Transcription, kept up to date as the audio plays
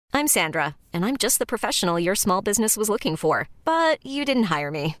I'm Sandra, and I'm just the professional your small business was looking for. But you didn't hire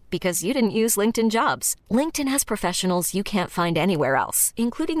me because you didn't use LinkedIn Jobs. LinkedIn has professionals you can't find anywhere else,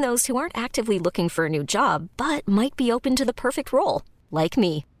 including those who aren't actively looking for a new job, but might be open to the perfect role, like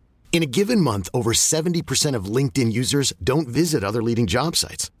me. In a given month, over 70% of LinkedIn users don't visit other leading job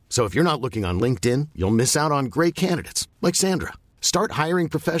sites. So if you're not looking on LinkedIn, you'll miss out on great candidates like Sandra. Start hiring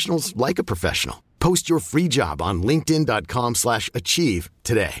professionals like a professional. Post your free job on linkedin.com/achieve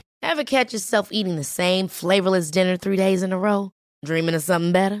today. Ever catch yourself eating the same flavorless dinner 3 days in a row? Dreaming of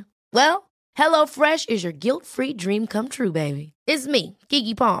something better? Well, HelloFresh is your guilt-free dream come true, baby. It's me,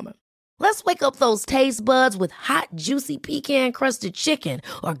 Keke Palmer. Let's wake up those taste buds with hot, juicy pecan-crusted chicken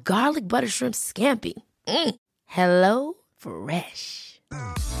or garlic butter shrimp scampi. Hello Fresh.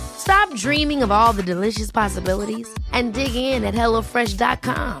 Stop dreaming of all the delicious possibilities and dig in at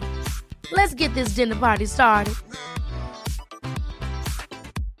HelloFresh.com. Let's get this dinner party started.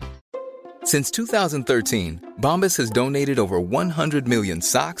 Since 2013, Bombas has donated over 100 million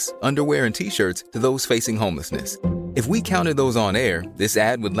socks, underwear, and T-shirts to those facing homelessness. If we counted those on air, this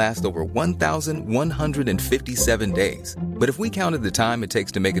ad would last over 1,157 days. But if we counted the time it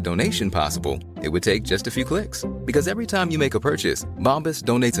takes to make a donation possible, it would take just a few clicks. Because every time you make a purchase, Bombas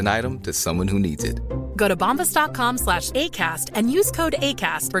donates an item to someone who needs it. Go to bombas.com/ACAST and use code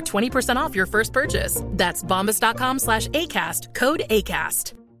ACAST for 20% off your first purchase. That's bombas.com/ACAST, code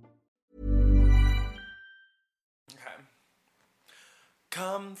ACAST.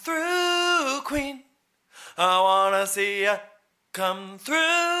 Come through, Queen. I wanna see ya. Come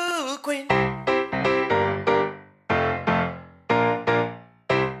through, Queen.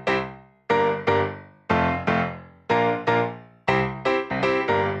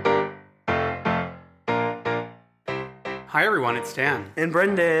 Hi everyone, it's Dan. And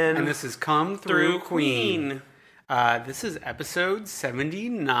Brendan. And this is Come Through Queen. This is episode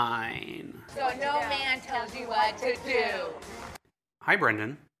 79. So no man tells you what to do. Hi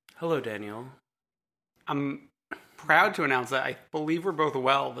Brendan. Hello, Daniel. I'm proud to announce that I believe we're both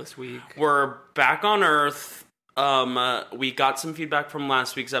well this week. We're back on Earth. We got some feedback from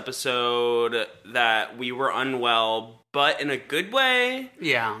last week's episode that we were unwell, but in a good way.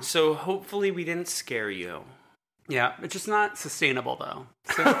 Yeah. So hopefully we didn't scare you. Yeah, it's just not sustainable though.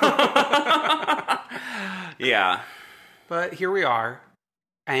 So, yeah. But here we are,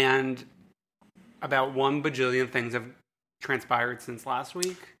 and about 1 bajillion things have transpired since last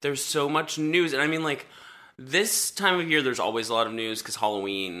week. There's so much news, and I mean, like, this time of year, there's always a lot of news because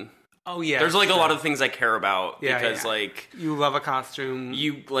Halloween. Oh yeah, there's like a lot of things I care about because like you love a costume.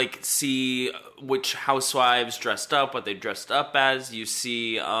 You like see which housewives dressed up, what they dressed up as. You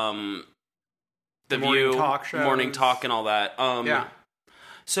see the morning View, talk shows. Morning Talk, and all that. Yeah.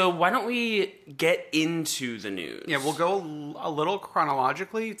 So why don't we get into the news? Yeah, we'll go a little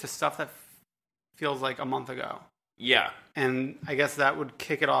chronologically to stuff that feels like a month ago. Yeah. And I guess that would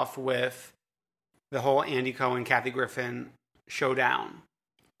kick it off with the whole Andy Cohen, Kathy Griffin showdown.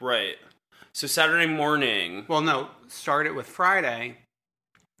 Right. So Saturday morning. Well, no, start it with Friday.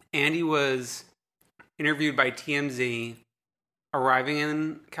 Andy was interviewed by TMZ, arriving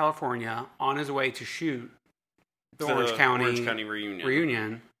in California on his way to shoot the Orange County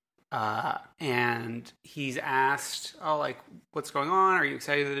reunion. And he's asked, what's going on? Are you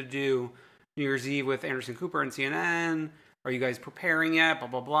excited to do New Year's Eve with Anderson Cooper and CNN? Are you guys preparing yet? Blah,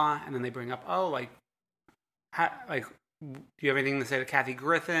 blah, blah. And then they bring up, do you have anything to say to Kathy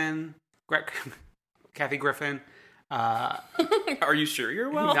Griffin? Kathy Griffin. Are you sure you're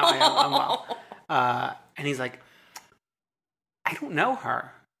well? No, I'm well. And he's like, I don't know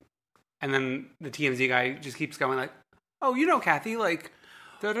her. And then the TMZ guy just keeps going like, oh, you know Kathy, like,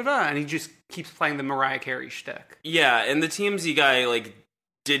 da-da-da. And he just keeps playing the Mariah Carey shtick. Yeah, and the TMZ guy, like,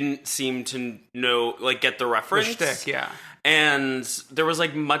 didn't seem to know, like, get the reference. The shtick, yeah. And there was,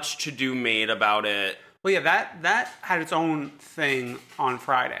 like, much to-do made about it. Well, yeah, that had its own thing on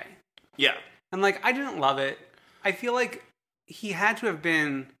Friday. Yeah. And, like, I didn't love it. I feel like he had to have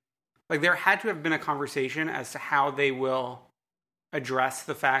been, like, there had to have been a conversation as to how they will address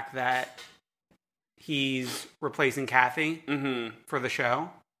the fact that he's replacing Kathy for the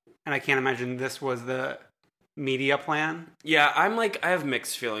show. And I can't imagine this was the media plan. Yeah, I have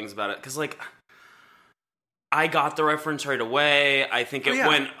mixed feelings about it. Because, like, I got the reference right away. I think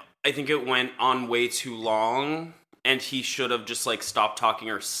it went on way too long. And he should have just, like, stopped talking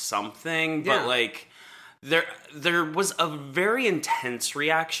or something. But, like, there was a very intense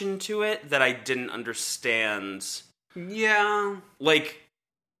reaction to it that I didn't understand. Yeah. Like,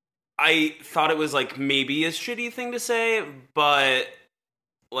 I thought it was, like, maybe a shitty thing to say, but,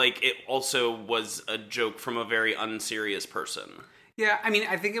 like, it also was a joke from a very unserious person. Yeah, I mean,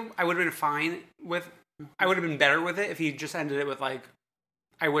 I think I would have been fine with... I would have been better with it if he just ended it with, like,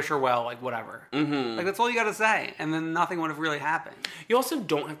 I wish her well, like, whatever. Mm-hmm. Like, that's all you gotta say. And then nothing would have really happened. You also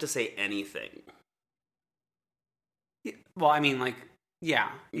don't have to say anything. Yeah, well, I mean, like, yeah.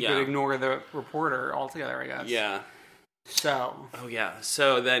 You could ignore the reporter altogether, I guess. Yeah. So. Oh, yeah.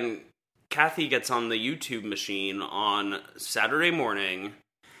 So then Kathy gets on the YouTube machine on Saturday morning.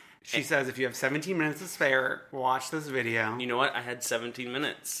 She says, if you have 17 minutes to spare, watch this video. You know what? I had 17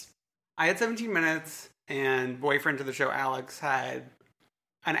 minutes. I had 17 minutes, and boyfriend to the show, Alex, had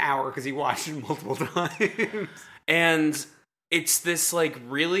an hour because he watched it multiple times. And it's this, like,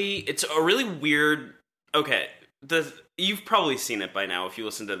 it's a really weird... Okay, you've probably seen it by now. If you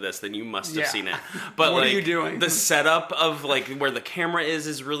listen to this, then you must have seen it. But what like, are you doing? The setup of like where the camera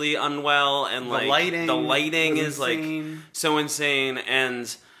is really unwell, and like the lighting is insane. Like so insane.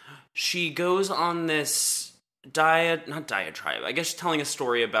 And she goes on this not diatribe, I guess, telling a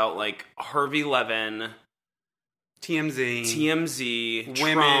story about like Harvey Levin, TMZ,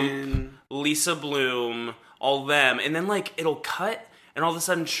 women, Trump, Lisa Bloom, all them, and then like it'll cut, and all of a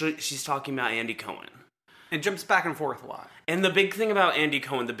sudden she's talking about Andy Cohen. It jumps back and forth a lot. And the big thing about Andy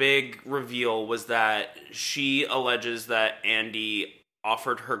Cohen, the big reveal, was that she alleges that Andy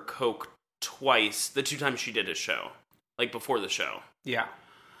offered her coke twice, the 2 times she did a show. Like, before the show. Yeah.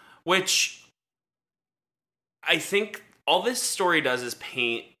 Which, I think all this story does is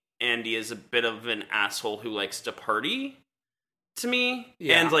paint Andy as a bit of an asshole who likes to party, to me.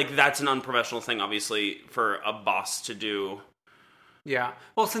 Yeah. And, like, that's an unprofessional thing, obviously, for a boss to do. Yeah.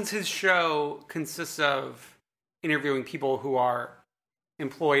 Well, since his show consists of interviewing people who are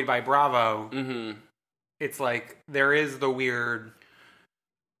employed by Bravo, it's like there is the weird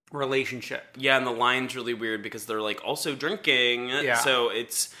relationship. Yeah, and the line's really weird because they're like also drinking. Yeah. So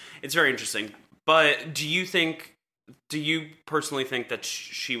it's very interesting. But do you personally think that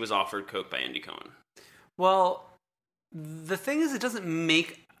she was offered coke by Andy Cohen? Well, the thing is, it doesn't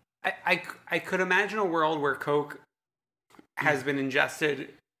make... I could imagine a world where coke has been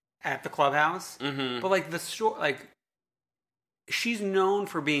ingested at the clubhouse, but like she's known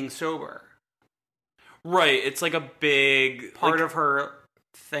for being sober, right? It's like a big part of her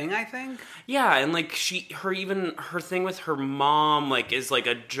thing, I think. Yeah, and like her thing with her mom, like, is like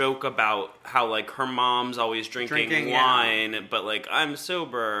a joke about how like her mom's always drinking wine, but like I'm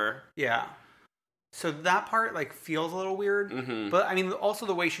sober. Yeah. So that part like feels a little weird, but I mean, also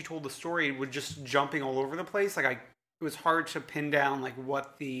the way she told the story was just jumping all over the place. Like it was hard to pin down like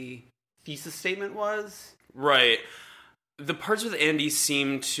what the thesis statement was. Right. The parts with Andy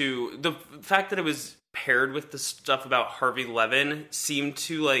the fact that it was paired with the stuff about Harvey Levin seemed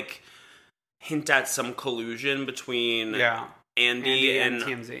to like hint at some collusion between Andy and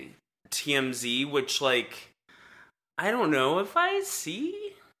TMZ, which like I don't know if I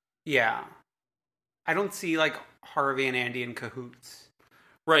see. Yeah. I don't see like Harvey and Andy in cahoots.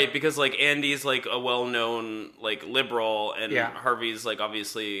 Right, because, like, Andy's, like, a well-known, like, liberal, and Harvey's, like,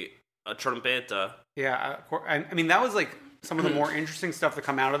 obviously a trumpeta. Yeah, I mean, that was, like, some of the more interesting stuff to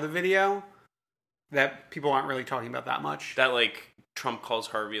come out of the video that people aren't really talking about that much. That, like, Trump calls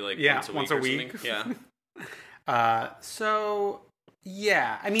Harvey, like, once a week. Yeah. So,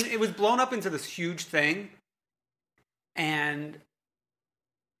 yeah. I mean, it was blown up into this huge thing, and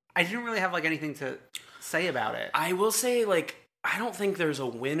I didn't really have, like, anything to say about it. I will say, like, I don't think there's a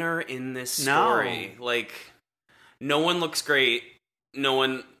winner in this story. No. Like, no one looks great.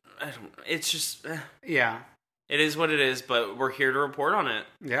 It's just... Yeah. It is what it is, but we're here to report on it.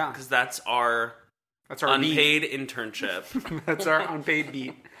 Yeah. Because that's our unpaid internship. That's our unpaid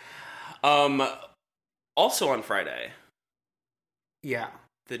beat. Also on Friday. Yeah.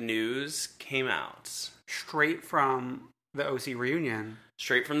 The news came out. Straight from the OC reunion.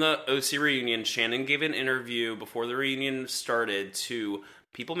 Straight from the OC reunion, Shannon gave an interview before the reunion started to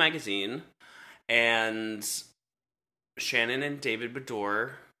People magazine, and Shannon and David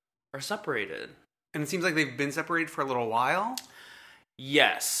Beador are separated. And it seems like they've been separated for a little while?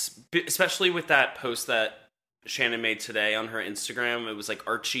 Yes, especially with that post that Shannon made today on her Instagram. It was like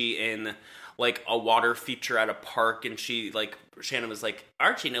Archie in like a water feature at a park, and Shannon was like,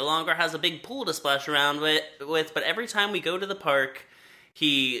 Archie no longer has a big pool to splash around with, but every time we go to the park,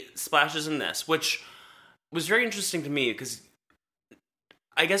 he splashes in this, which was very interesting to me because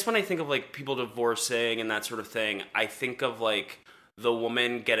I guess when I think of like people divorcing and that sort of thing, I think of like the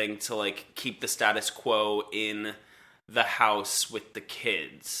woman getting to like keep the status quo in the house with the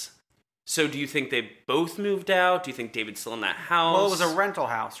kids. So do you think they both moved out? Do you think David's still in that house? Well, it was a rental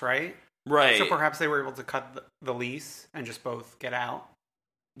house, right? Right. So perhaps they were able to cut the lease and just both get out.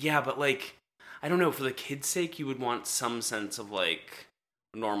 Yeah, but like, I don't know, for the kids' sake, you would want some sense of, like,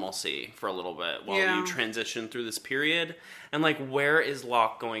 normalcy for a little bit while you transition through this period. And, like, where is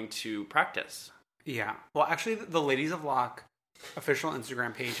Locke going to practice? Yeah. Well, actually, the Ladies of Locke official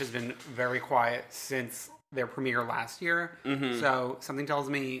Instagram page has been very quiet since their premiere last year. Mm-hmm. So something tells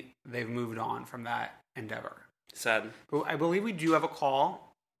me they've moved on from that endeavor. Sad. But I believe we do have a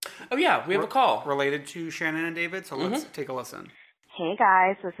call. Oh, yeah, we have a call. Related to Shannon and David, so let's take a listen. Hey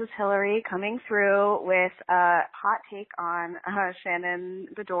guys, this is Hillary coming through with a hot take on Shannon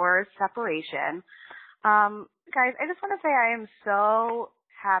Beador's separation. Guys, I just want to say I am so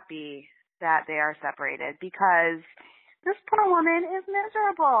happy that they are separated because this poor woman is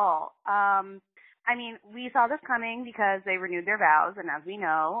miserable. I mean, we saw this coming because they renewed their vows, and as we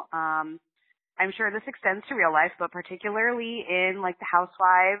know, I'm sure this extends to real life, but particularly in like the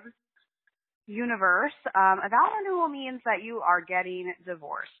Housewives universe, a vow renewal means that you are getting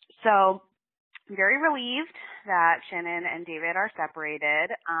divorced. So I'm very relieved that Shannon and David are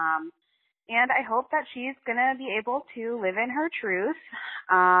separated. And I hope that she's going to be able to live in her truth,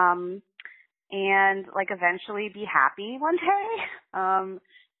 and like eventually be happy one day.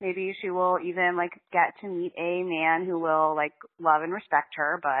 Maybe she will even like get to meet a man who will like love and respect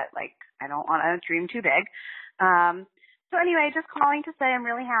her, but like I don't want to dream too big. So anyway, just calling to say I'm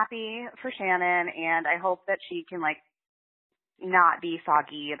really happy for Shannon, and I hope that she can, like, not be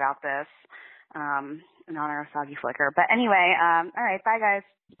soggy about this, in honor of Soggy Flicker. But anyway, all right, bye, guys.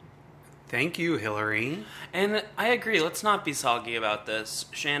 Thank you, Hillary. And I agree, let's not be soggy about this.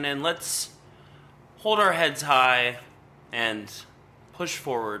 Shannon, let's hold our heads high and push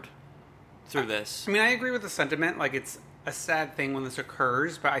forward through this. I mean, I agree with the sentiment. Like, it's a sad thing when this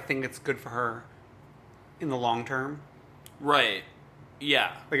occurs, but I think it's good for her in the long term. Right.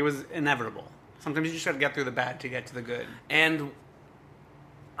 Yeah. Like, it was inevitable. Sometimes you just gotta get through the bad to get to the good. And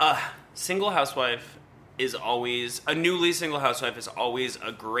single housewife is always... A newly single housewife is always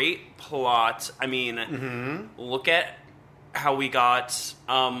a great plot. I mean, look at how we got...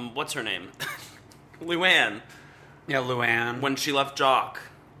 what's her name? Luann. Yeah, Luann. When she left Jock.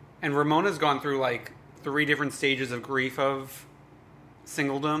 And Ramona's gone through, like, 3 different stages of grief of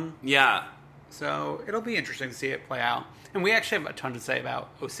singledom. Yeah. So it'll be interesting to see it play out. And we actually have a ton to say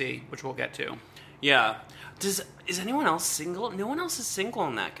about OC, which we'll get to. Yeah. Is anyone else single? No one else is single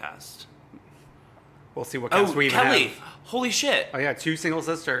in that cast. We'll see what cast we even Kelly. have. Holy shit. Oh yeah, 2 single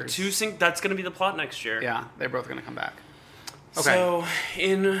sisters. That's going to be the plot next year. Yeah, they're both going to come back. Okay. So,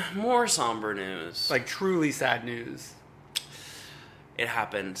 in more somber news. Like truly sad news. It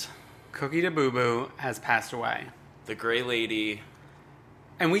happened. Cookie Da Boo Boo has passed away. The Gray Lady.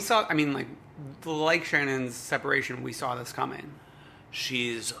 And we saw, I mean, like Shannon's separation, we saw this coming.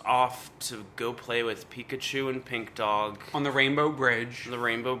 She's off to go play with Pikachu and Pink Dog. On the Rainbow Bridge. The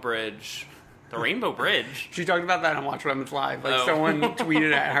Rainbow Bridge. The Rainbow Bridge? She talked about that on Watch What Happens Live. Like, someone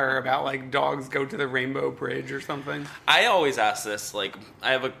tweeted at her about, like, dogs go to the Rainbow Bridge or something. I always ask this, like,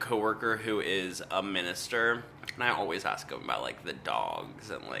 I have a coworker who is a minister, and I always ask him about, like, the dogs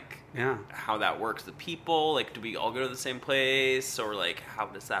and, like, how that works. The people, like, do we all go to the same place? Or, like, how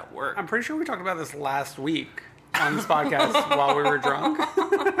does that work? I'm pretty sure we talked about this last week on this podcast while we were drunk.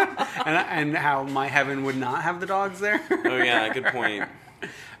 and how my heaven would not have the dogs there. Oh, yeah, good point.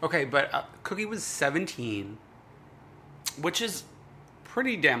 Okay, but Cookie was 17. Which is...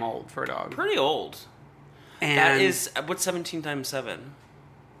 pretty damn old for a dog. Pretty old. And that is... What's 17 times 7?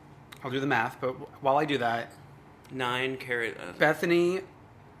 I'll do the math, but while I do that... 9 carry... Bethany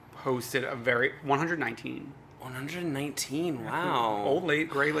posted a very... 119. 119, wow. Old late,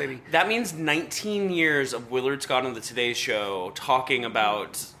 gray lady. That means 19 years of Willard Scott on the Today Show talking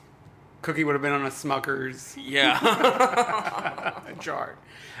about... Cookie would have been on a Smucker's. Yeah. jar.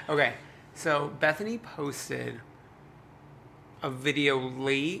 Okay, so Bethany posted a video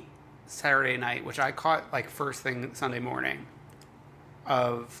late Saturday night, which I caught like first thing Sunday morning,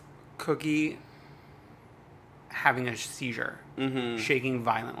 of Cookie having a seizure, shaking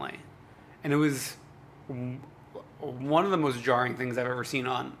violently. And it was one of the most jarring things I've ever seen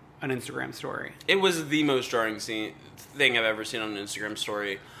on an Instagram story. It was the most jarring thing I've ever seen on an Instagram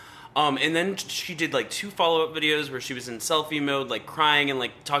story. And then she did like 2 follow-up videos where she was in selfie mode, like crying and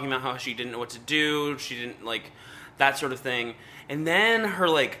like talking about how she didn't know what to do. She didn't like that sort of thing. And then her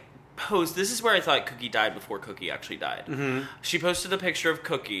like post, this is where I thought Cookie died before Cookie actually died. Mm-hmm. She posted a picture of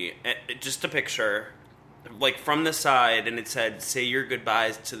Cookie, just a picture, like from the side, and it said, "Say your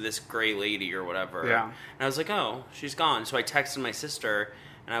goodbyes to this gray lady," or whatever. Yeah. And I was like, oh, she's gone. So I texted my sister,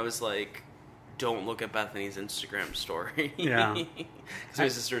 and I was like, don't look at Bethany's Instagram story. Yeah. Because my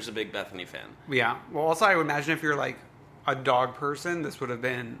sister's a big Bethany fan. Yeah. Well, also, I would imagine if you're like a dog person, this would have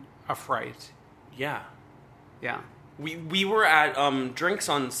been a fright. Yeah. Yeah. We were at Drinks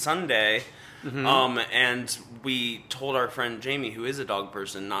on Sunday, and we told our friend Jamie, who is a dog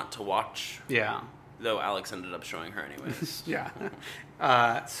person, not to watch. Yeah. Though Alex ended up showing her anyways. Yeah.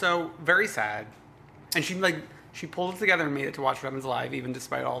 So, very sad. And she pulled it together and made it to watch What Happens Live, even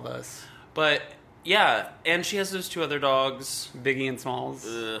despite all this. But, yeah, and she has those 2 other dogs. Biggie and Smalls.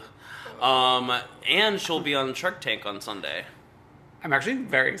 And she'll be on Shark Tank on Sunday. I'm actually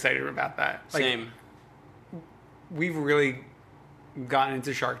very excited about that. Same. We've really gotten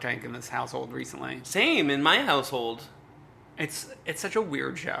into Shark Tank in this household recently. Same, in my household. It's such a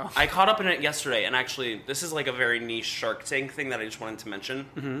weird show. I caught up in it yesterday, and actually, this is like a very niche Shark Tank thing that I just wanted to mention.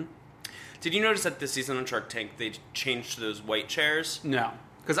 Mm-hmm. Did you notice that this season on Shark Tank, they changed to those white chairs? No,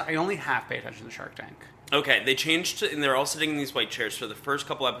 because I only half pay attention to Shark Tank. Okay, they changed to, and they're all sitting in these white chairs for the first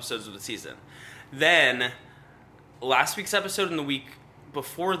couple episodes of the season. Then, last week's episode and the week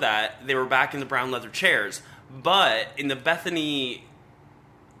before that, they were back in the brown leather chairs. But in the Bethany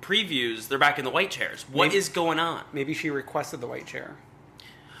previews, they're back in the white chairs. What is going on? Maybe she requested the white chair.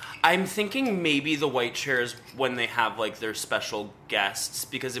 I'm thinking maybe the white chairs when they have, like, their special guests.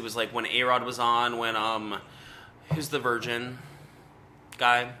 Because it was, like, when A-Rod was on, when, who's the Virgin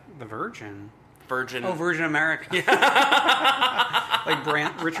guy? The Virgin? Virgin. Oh, Virgin America. Yeah.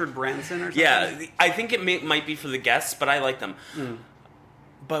 Like Richard Branson or something? Yeah, I think it might be for the guests, but I like them. Mm.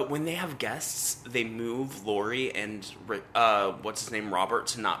 But when they have guests, they move Lori and, what's his name, Robert,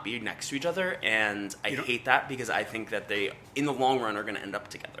 to not be next to each other. And I hate that because I think that they, in the long run, are going to end up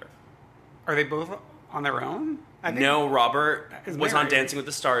together. Are they both on their own? No, Robert was on Dancing with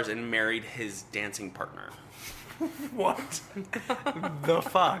the Stars and married his dancing partner. What? The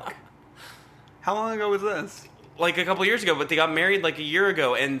fuck? How long ago was this? Like a couple years ago, but they got married like a year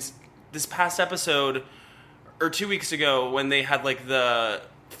ago. And this past episode, or 2 weeks ago, when they had like the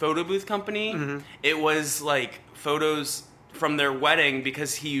photo booth company, it was like photos from their wedding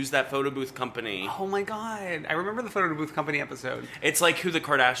because he used that photo booth company. Oh my god. I remember the photo booth company episode. It's like who the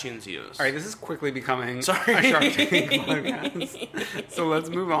Kardashians use. Alright, this is quickly becoming a Shark Tank podcast. So let's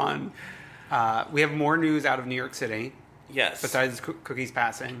move on. We have more news out of New York City. Yes. Besides Cookie's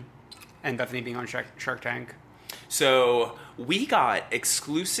passing and Bethany being on Shark Tank. So we got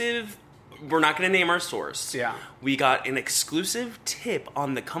exclusive... We're not going to name our source. Yeah. We got an exclusive tip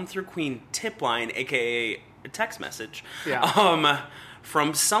on the Come Through Queen tip line, a.k.a. a text message. Yeah.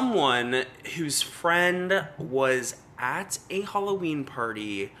 From someone whose friend was at a Halloween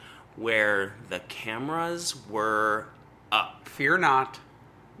party where the cameras were up. Fear not.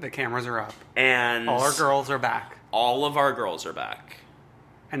 The cameras are up. And all our girls are back. All of our girls are back.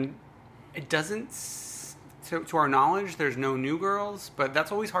 And it doesn't... To our knowledge, there's no new girls, but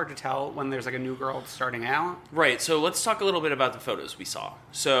that's always hard to tell when there's like a new girl starting out. Right, so let's talk a little bit about the photos we saw.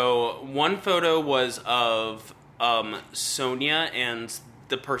 So one photo was of Sonia and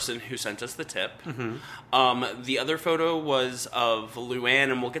the person who sent us the tip. Mm-hmm. The other photo was of Luann,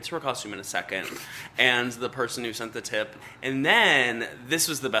 and we'll get to her costume in a second, and the person who sent the tip. And then, this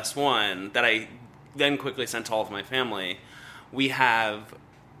was the best one that I then quickly sent to all of my family. We have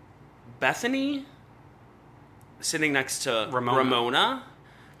Bethany sitting next to Ramona,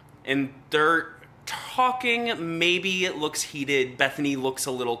 and they're talking. Maybe it looks heated. Bethany looks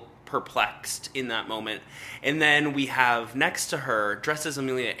a little perplexed in that moment. And then we have next to her, dressed as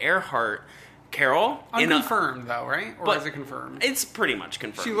Amelia Earhart, Carol. Unconfirmed, though, right? Or is it confirmed? It's pretty much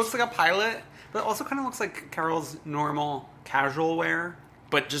confirmed. She looks like a pilot, but also kind of looks like Carol's normal casual wear.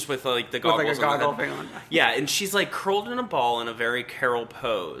 But just with like the goggles. With like a goggle thing on. Yeah, and she's like curled in a ball in a very Carol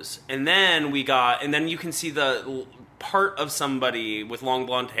pose. And then you can see the part of somebody with long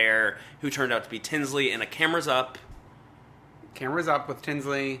blonde hair who turned out to be Tinsley, and a camera's up. Camera's up with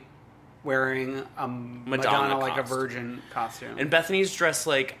Tinsley wearing a Madonna like a virgin costume. And Bethany's dressed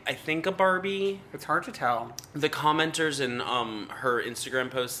like, I think, a Barbie. It's hard to tell. The commenters in her Instagram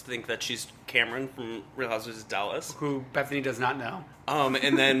posts think that she's Cameron from Real Housewives of Dallas. Who Bethany does not know.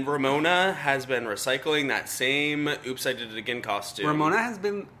 And then Ramona has been recycling that same Oops, I Did It Again costume. Ramona has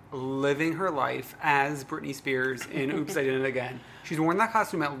been living her life as Britney Spears in Oops, I Did It Again. She's worn that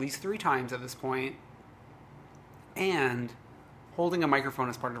costume at least 3 times at this point. And holding a microphone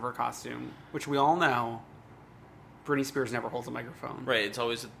as part of her costume, which we all know Britney Spears never holds a microphone. Right, it's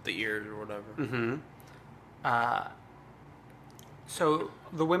always at the ears or whatever. Mm-hmm. So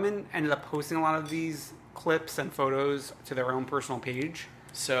the women ended up posting a lot of these clips and photos to their own personal page.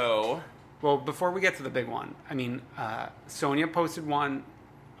 So... Well, before we get to the big one, I mean, Sonia posted one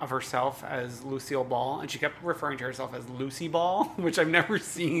of herself as Lucille Ball, and she kept referring to herself as Lucy Ball, which I've never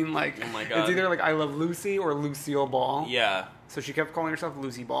seen. Like, oh my God. It's either like I Love Lucy or Lucille Ball. Yeah. So she kept calling herself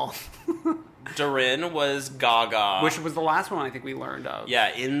Lucy Ball. Doreen was Gaga. Which was the last one I think we learned of.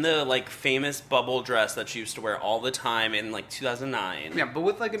 Yeah, in the, like, famous bubble dress that she used to wear all the time in, like, 2009. Yeah, but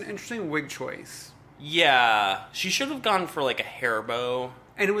with, like, an interesting wig choice. Yeah. She should have gone for, like, a hair bow.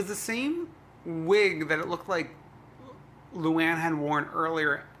 And it was the same wig that it looked like Luann had worn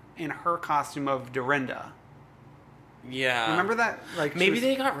earlier in her costume of Dorinda. Yeah. Remember that? Like, maybe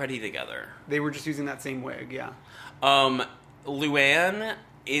they got ready together. They were just using that same wig, yeah. Luann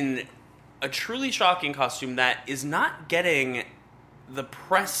in a truly shocking costume that is not getting the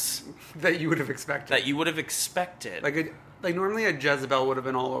press that you would have expected. Like normally a Jezebel would have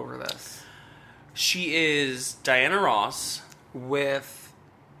been all over this. She is Diana Ross with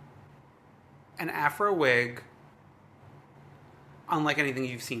an afro wig unlike anything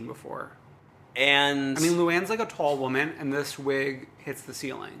you've seen before. And I mean, Luann's like a tall woman, and this wig hits the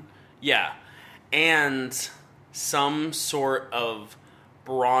ceiling. Yeah. And some sort of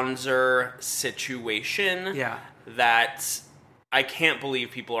bronzer situation that I can't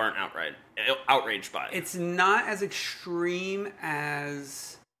believe people aren't outraged by. It's not as extreme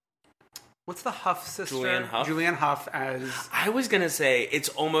as... What's the Huff sister? Julianne Hough as... I was going to say, it's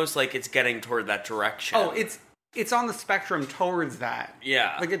almost like it's getting toward that direction. Oh, it's on the spectrum towards that.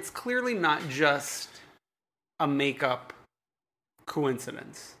 Yeah. Like, it's clearly not just a makeup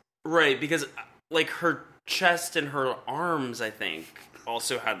coincidence. Right, because, like, her chest and her arms, I think,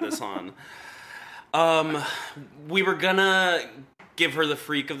 also had this on. We were gonna give her the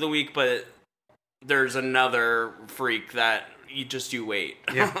freak of the week, but there's another freak that you wait.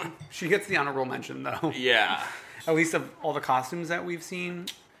 Yeah. She gets the honorable mention, though. Yeah. At least of all the costumes that we've seen.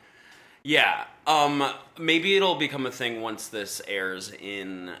 Yeah. Maybe it'll become a thing once this airs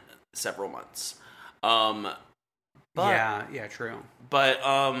in several months. Yeah, true. But,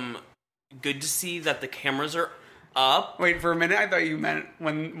 good to see that the cameras are up. Wait, for a minute, I thought you meant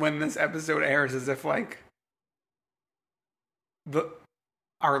when this episode airs, as if, like,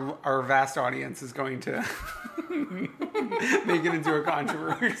 our vast audience is going to make it into a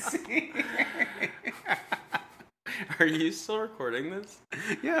controversy. Are you still recording this?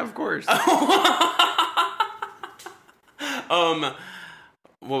 Yeah, of course.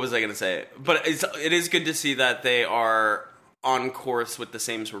 What was I going to say? But it is good to see that they are on course with the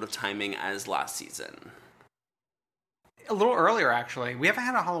same sort of timing as last season. A little earlier, actually. We haven't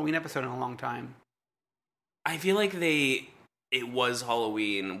had a Halloween episode in a long time. I feel like it was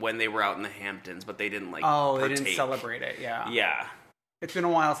Halloween when they were out in the Hamptons, but they didn't they didn't celebrate it, yeah. Yeah. It's been a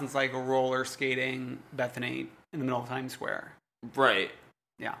while since, like, roller skating Bethany in the middle of Times Square. Right.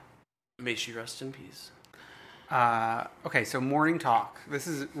 Yeah. May she rest in peace. Okay, so morning talk. This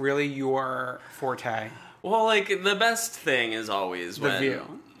is really your forte. Well, like, the best thing is always The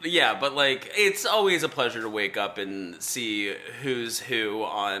View. Yeah, but, like, it's always a pleasure to wake up and see who's who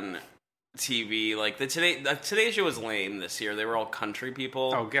on TV. Like, the Today Show was lame this year. They were all country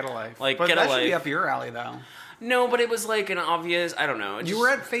people. Oh, Get a Life. Like, but Get a Life. That should Life. be up your alley, though. No, but it was, like, an obvious... I don't know. You were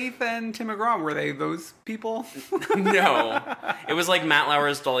at Faith and Tim McGraw. Were they those people? No. It was, like, Matt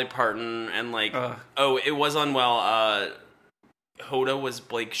Lauer's Dolly Parton, and, like... it was Hoda was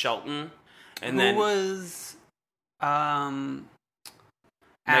Blake Shelton. And Who was... Al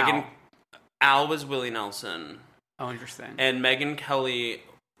was Willie Nelson. Oh, interesting. And Megyn Kelly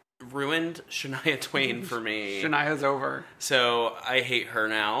ruined Shania Twain for me. Shania's over. So I hate her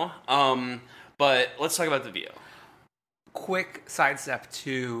now. But let's talk about The View. Quick sidestep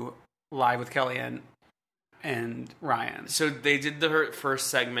to Live with Kelly and Ryan. So they did the first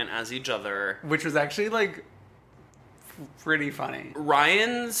segment as each other. Which was actually, like, pretty funny.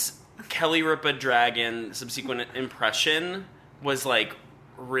 Ryan's Kelly Ripa Dragon subsequent impression was, like,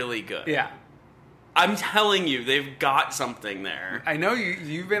 really good. Yeah. I'm telling you, they've got something there. I know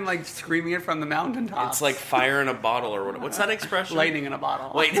you've been, like, screaming it from the mountaintops. It's like fire in a bottle or whatever. What's that expression? Lightning in a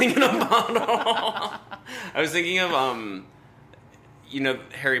bottle. Lightning in a bottle. I was thinking of,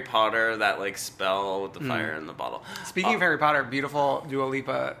 Harry Potter, that, like, spell with the fire in the bottle. Speaking of Harry Potter, beautiful Dua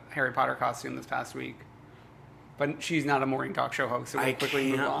Lipa Harry Potter costume this past week. But she's not a morning talk show host, so we'll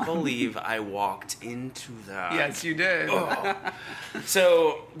quickly move on. I can't believe I walked into that. Yes, you did. Oh.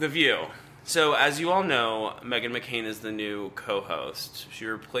 So, The View. So, as you all know, Meghan McCain is the new co-host. She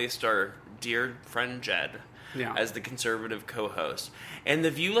replaced our dear friend Jed as the conservative co-host. And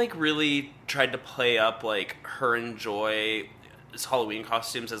The View, like, really tried to play up, like, her and Joy's Halloween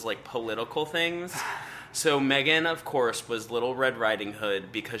costumes as, like, political things. So Meghan, of course, was Little Red Riding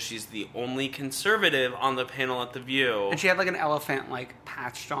Hood because she's the only conservative on the panel at The View. And she had, like, an elephant, like,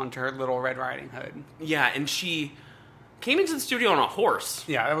 patched onto her Little Red Riding Hood. Yeah, and she came into the studio on a horse.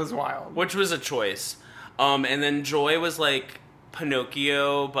 Yeah, that was wild. Which was a choice. And then Joy was, like,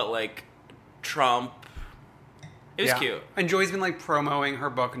 Pinocchio, but, like, Trump. It was cute. And Joy's been, like, promoting her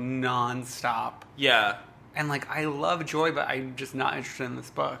book nonstop. Yeah. And, like, I love Joy, but I'm just not interested in this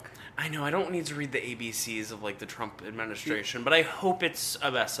book. I know, I don't need to read the ABCs of, like, the Trump administration, but I hope it's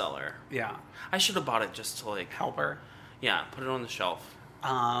a bestseller. Yeah. I should have bought it just to, like... Help her. Yeah, put it on the shelf.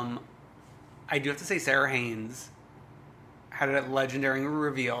 I do have to say Sarah Haynes had a legendary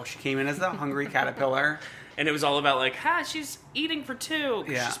reveal. She came in as the hungry caterpillar. And it was all about, like, she's eating for two.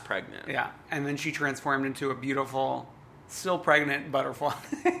 Yeah. She's pregnant. Yeah. And then she transformed into a beautiful, still pregnant butterfly.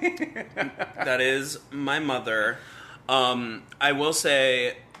 That is my mother. I will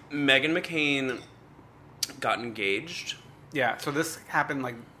say Meghan McCain got engaged. Yeah. So this happened,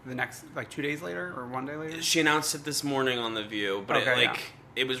 like, the next, like, 2 days later or 1 day later? She announced it this morning on The View, but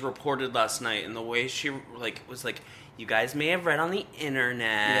it was reported last night, and the way she, like, was like, you guys may have read on the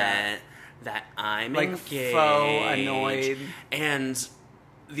internet that I'm like, engaged. faux annoyed. And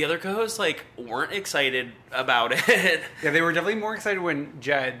the other co-hosts, like, weren't excited about it. Yeah, they were definitely more excited when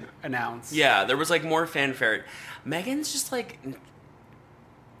Jed announced. Yeah, there was, like, more fanfare. Meghan's just, like,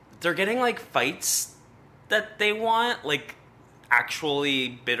 they're getting, like, fights that they want, like, actually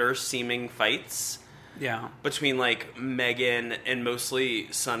bitter-seeming fights. Yeah. Between, like, Meghan and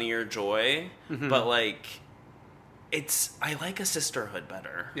mostly Sunny or Joy. Mm-hmm. But, like, I like a sisterhood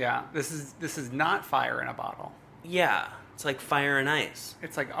better. Yeah. This is not fire in a bottle. Yeah. It's like fire and ice.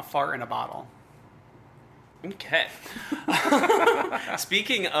 It's like a fart in a bottle. Okay.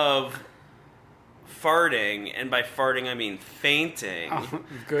 Speaking of farting, and by farting I mean fainting. Oh,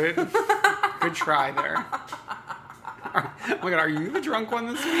 good. Good try there. Oh my God, are you the drunk one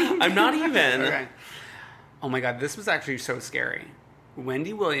this week? I'm not even. Okay. Oh my God, this was actually so scary.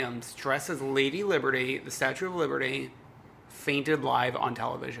 Wendy Williams, dressed as Lady Liberty, the Statue of Liberty, fainted live on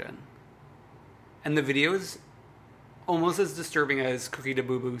television. And the video is almost as disturbing as Cookie Da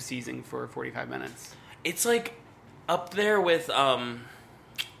Boo Boo seizing for 45 minutes. It's like up there with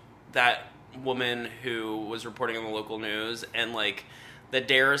that woman who was reporting on the local news and like the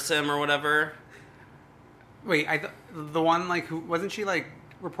Darasim or whatever. Wait, the one like who wasn't she like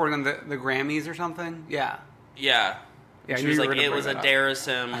reporting on the Grammys or something? Yeah. Yeah. Yeah, she was like, it was a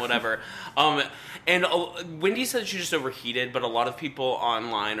Darasim, whatever. And Wendy said she just overheated, but a lot of people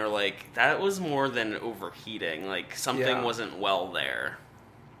online are like, that was more than overheating. Like, something wasn't well there.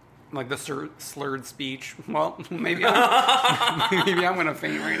 Like the slurred speech. Well, maybe I'm going to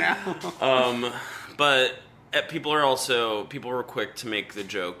faint right now. But people were quick to make the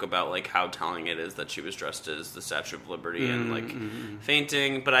joke about, like, how telling it is that she was dressed as the Statue of Liberty and, like,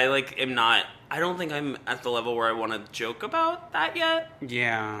 fainting. But I don't think I'm at the level where I want to joke about that yet.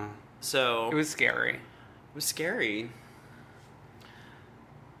 Yeah. So. It was scary.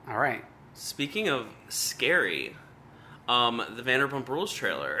 All right. Speaking of scary, the Vanderpump Rules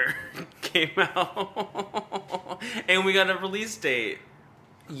trailer came out. And we got a release date.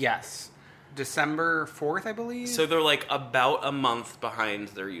 Yes. December 4th, I believe. So they're like about a month behind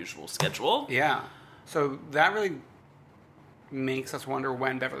their usual schedule. Yeah. So that really makes us wonder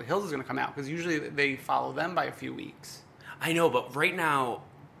when Beverly Hills is going to come out, because usually they follow them by a few weeks. I know, but right now,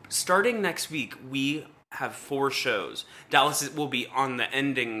 starting next week, we have 4 shows. Dallas will be on the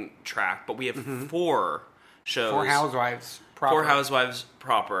ending track, but we have 4 shows. 4 Housewives proper. 4 Housewives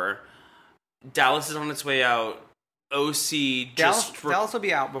proper. Dallas is on its way out. OC just... Dallas will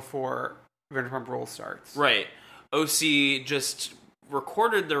be out before Vanderpump Rules starts. Right. OC just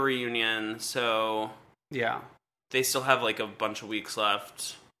recorded the reunion, so... Yeah. They still have, like, a bunch of weeks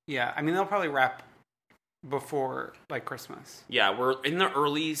left. Yeah, I mean, they'll probably wrap before, like, Christmas. Yeah, we're in the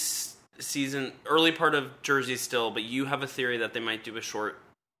early season, early part of Jersey still, but you have a theory that they might do a short...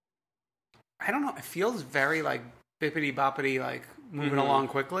 I don't know. It feels very, like, bippity-boppity, like, moving along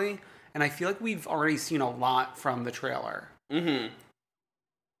quickly. And I feel like we've already seen a lot from the trailer. Mm-hmm.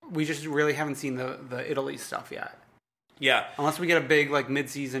 We just really haven't seen the Italy stuff yet. Yeah. Unless we get a big, like,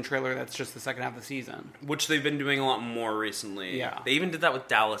 mid-season trailer that's just the second half of the season. Which they've been doing a lot more recently. Yeah. They even did that with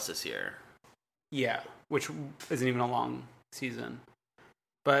Dallas this year. Yeah. Which isn't even a long season.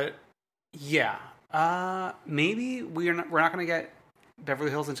 But, yeah. Maybe we're not going to get Beverly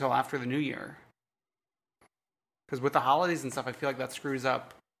Hills until after the new year. Because with the holidays and stuff, I feel like that screws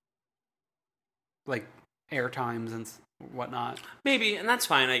up, like, air times and whatnot. Maybe, and that's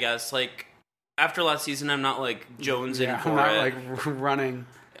fine, I guess. Like, after last season, I'm not, like, jonesing for I'm not, it. like, running.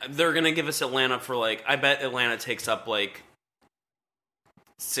 They're going to give us Atlanta for, like, I bet Atlanta takes up, like,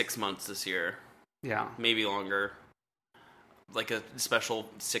 6 months this year. Yeah. Maybe longer. like a special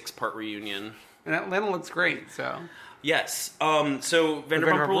 6-part reunion. And Atlanta looks great, so... Yes. So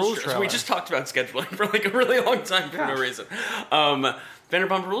Vanderpump Rules trailer. We just talked about scheduling for like a really long time for no reason.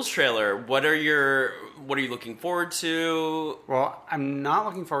 Vanderpump Rules trailer. What are you looking forward to? Well, I'm not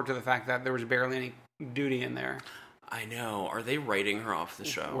looking forward to the fact that there was barely any Duty in there. I know. Are they writing her off the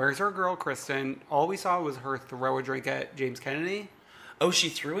show? Where's our girl Kristen? All we saw was her throw a drink at James Kennedy. Oh, she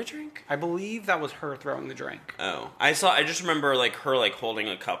threw a drink? I believe that was her throwing the drink. Oh, I just remember like her like holding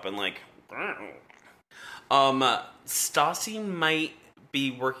a cup and like. Stassi might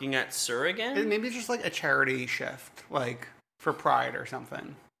be working at SUR again. Maybe it's just like a charity shift, like for Pride or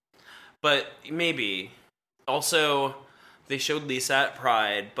something. But maybe. Also, they showed Lisa at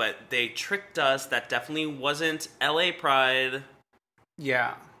Pride, but they tricked us. That definitely wasn't LA Pride.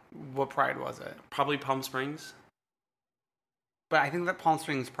 Yeah. What Pride was it? Probably Palm Springs. But I think that Palm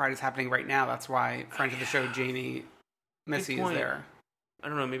Springs Pride is happening right now. That's why friend of the show Jamie Missy is there. I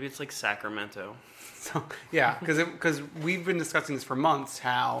don't know. Maybe it's like Sacramento. So yeah, because we've been discussing this for months.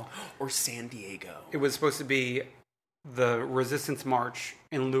 How or San Diego. It was supposed to be the Resistance March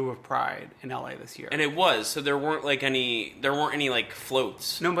in lieu of Pride in LA this year, and it was. So there weren't any like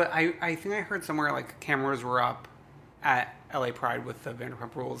floats. No, but I think I heard somewhere like cameras were up at LA Pride with the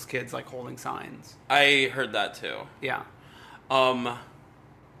Vanderpump Rules kids like holding signs. I heard that too. Yeah.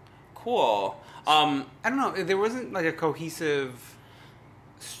 Cool. I don't know. There wasn't like a cohesive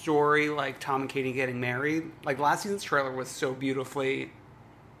story like Tom and Katie getting married. Like last season's trailer was so beautifully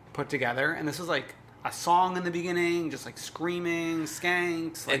put together, and this was like a song in the beginning, just like screaming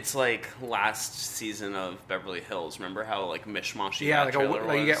skanks. Like, it's like last season of Beverly Hills. Remember how like mishmashy that trailer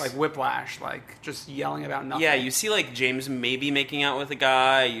was? You get like whiplash, like just yelling about nothing. Yeah, you see like James maybe making out with a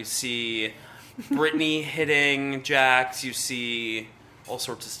guy. You see Brittany hitting Jax. You see all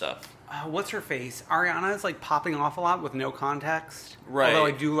sorts of stuff. What's her face? Ariana is like popping off a lot with no context. Right. Although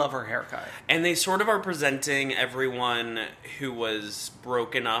I do love her haircut. And they sort of are presenting everyone who was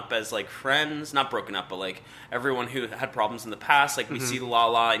broken up as like friends. Not broken up, but like everyone who had problems in the past. Like we see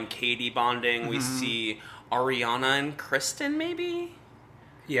Lala and Katie bonding. We see Ariana and Kristen maybe?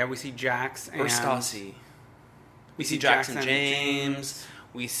 Yeah, we see Jax and... Or Stassi. We see Jax and James.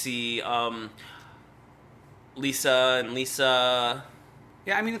 We see Lisa and Lisa...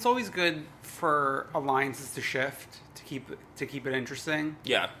 Yeah, I mean, it's always good for alliances to shift to keep it interesting.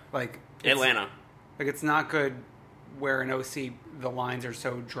 Yeah, like Atlanta. Like it's not good where in OC the lines are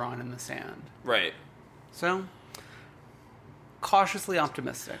so drawn in the sand. Right. So cautiously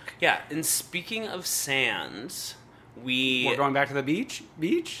optimistic. Yeah, and speaking of sand, we're going back to the beach.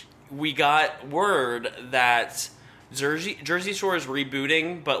 We got word that Jersey Shore is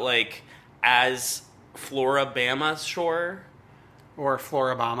rebooting, but like as Floribama Shore. Or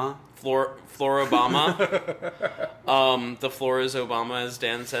Floribama. Floribama. The floor is Obama, as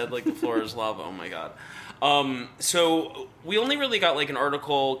Dan said. Like, the floor is lava. Oh, my God. So, we only really got, like, an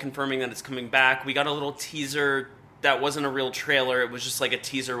article confirming that it's coming back. We got a little teaser that wasn't a real trailer. It was just, like, a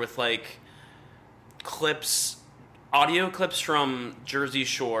teaser with, like, audio clips from Jersey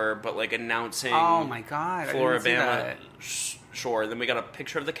Shore, but, like, announcing... Oh, my God. Floribama Shore. Then we got a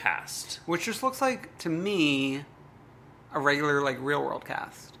picture of the cast. Which just looks like, to me... a regular, like, Real World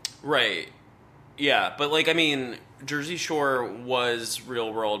cast. Right. Yeah, but, like, I mean, Jersey Shore was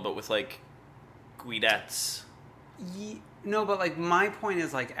Real World, but with, like, Guidettes. No, but, like, my point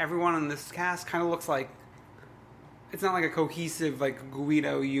is, like, everyone in this cast kind of looks like... It's not, like, a cohesive, like,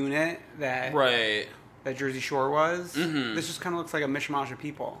 Guido unit that... Right. That Jersey Shore was. Mm-hmm. This just kind of looks like a mishmash of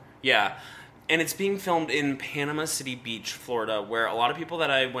people. Yeah. And it's being filmed in Panama City Beach, Florida, where a lot of people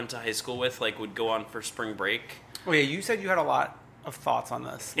that I went to high school with, like, would go on for spring break. Oh, yeah, you said you had a lot of thoughts on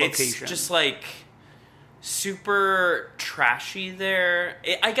this location. It's just, like, super trashy there.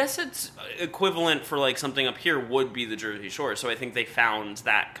 I guess it's equivalent for, like, something up here would be the Jersey Shore, so I think they found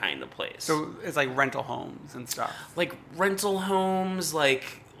that kind of place. So it's, like, rental homes and stuff. Like, rental homes,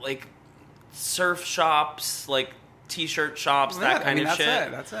 like surf shops, like, T-shirt shops, that kind of shit.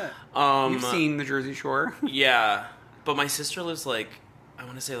 That's it. You've seen the Jersey Shore. Yeah. But my sister lives, like, I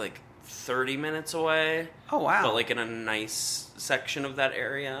want to say, like, 30 minutes away. Oh, wow. But, like, in a nice section of that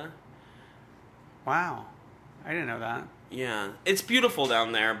area. Wow. I didn't know that. Yeah. It's beautiful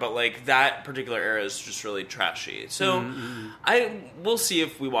down there, but, like, that particular area is just really trashy. So, we'll see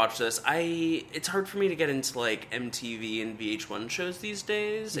if we watch this. It's hard for me to get into, like, MTV and VH1 shows these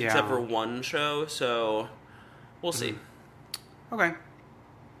days, except for one show, so we'll see. Okay.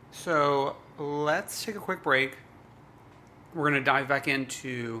 So, let's take a quick break. We're going to dive back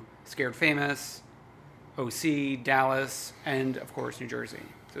into Scared Famous, OC, Dallas, and, of course, New Jersey.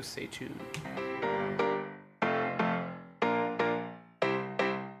 So stay tuned.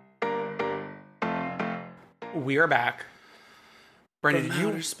 We are back.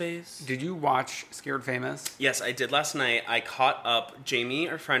 Brendan, space. Did you watch Scared Famous? Yes, I did last night. I caught up. Jamie,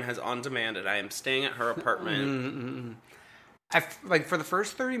 our friend, has On Demand, and I am staying at her apartment. For the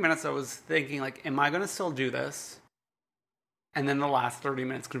first 30 minutes, I was thinking, like, am I going to still do this? And then the last 30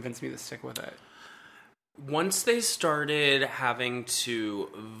 minutes convinced me to stick with it. Once they started having to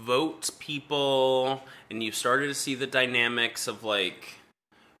vote people, and you started to see the dynamics of, like,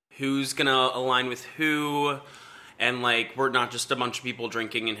 who's going to align with who, and, like, we're not just a bunch of people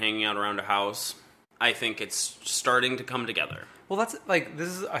drinking and hanging out around a house, I think it's starting to come together. Well, that's, like, this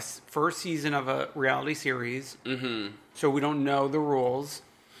is a first season of a reality series. Mm-hmm. So we don't know the rules.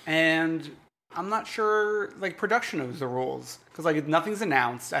 And I'm not sure, like, production knows the rules. Because, like, nothing's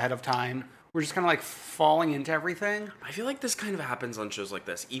announced ahead of time. We're just kind of, like, falling into everything. I feel like this kind of happens on shows like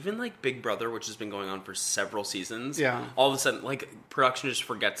this. Even, like, Big Brother, which has been going on for several seasons. Yeah. All of a sudden, like, production just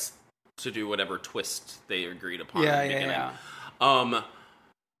forgets to do whatever twist they agreed upon at the beginning.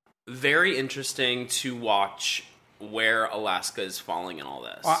 Very interesting to watch where Alaska is falling in all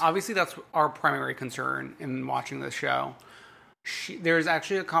this. Well, obviously, that's our primary concern in watching this show. There's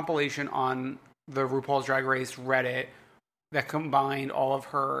actually a compilation on the RuPaul's Drag Race Reddit that combined all of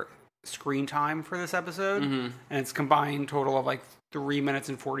her screen time for this episode, and it's combined total of like 3 minutes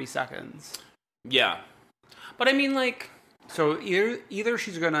and 40 seconds. Yeah. But I mean, like... So either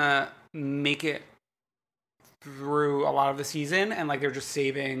she's gonna make it through a lot of the season and like they're just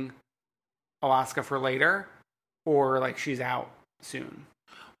saving Alaska for later, or like she's out soon.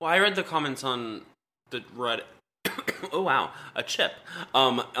 Well, I read the comments on the Reddit. Oh wow, a chip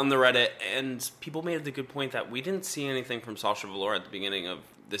on the Reddit, and people made the good point that we didn't see anything from Sasha Velour at the beginning of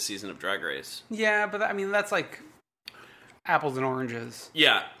this season of Drag Race. Yeah, but I mean that's like apples and oranges.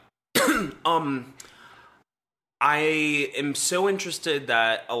 Yeah. I am so interested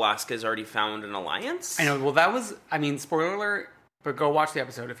that Alaska has already found an alliance. I know. Well, that was, I mean, spoiler alert, but go watch the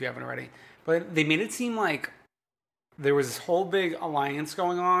episode if you haven't already. But they made it seem like there was this whole big alliance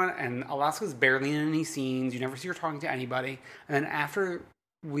going on, and Alaska's barely in any scenes. You never see her talking to anybody. And then after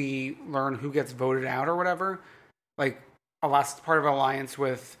we learn who gets voted out or whatever, like, Alaska's part of an alliance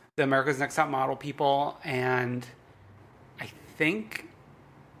with the America's Next Top Model people, and I think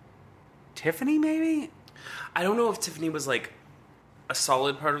Tiffany, maybe? I don't know if Tiffany was, like, a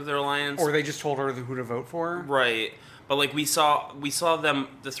solid part of their alliance. Or they just told her who to vote for. Right. But, like, we saw them,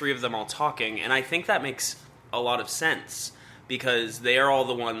 the three of them all talking, and I think that makes a lot of sense, because they are all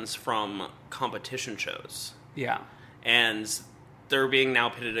the ones from competition shows. Yeah. And they're being now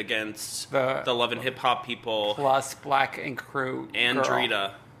pitted against the Love and Hip Hop people. Plus Black Ink Crew and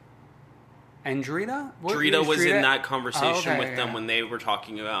Drita. And Drita? Drita was in that conversation with them when they were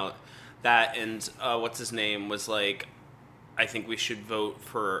talking about that, and what's his name was like, I think we should vote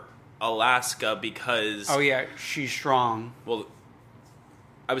for Alaska because... Oh yeah, she's strong. Well,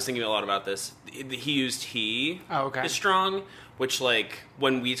 I was thinking a lot about this. He used he is strong, which, like,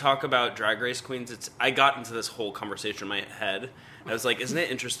 when we talk about Drag Race queens, I got into this whole conversation in my head. I was like, isn't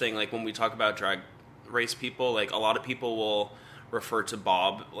it interesting, like, when we talk about Drag Race people, like, a lot of people will refer to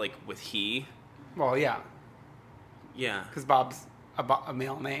Bob, like, with he. Well, yeah. Yeah. Because Bob's a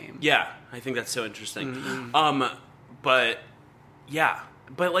male name. Yeah, I think that's so interesting. Mm-hmm. But, yeah.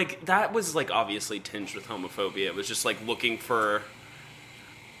 But, like, that was, like, obviously tinged with homophobia. It was just, like, looking for...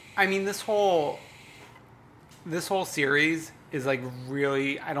 I mean, this whole series is, like,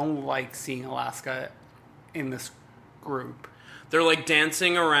 really... I don't like seeing Alaska in this group. They're, like,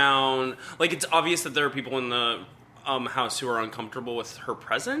 dancing around... Like, it's obvious that there are people in the house who are uncomfortable with her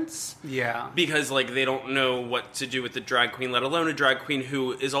presence. Yeah. Because, like, they don't know what to do with the drag queen, let alone a drag queen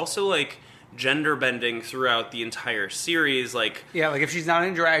who is also, like, gender bending throughout the entire series. Like... Yeah, like, if she's not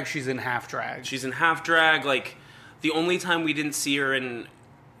in drag, she's in half drag. She's in half drag. Like, the only time we didn't see her in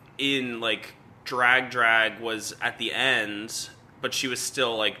like, drag was at the end, but she was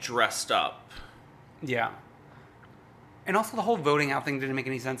still, like, dressed up. Yeah. And also the whole voting out thing didn't make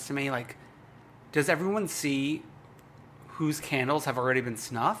any sense to me. Like, does everyone see whose candles have already been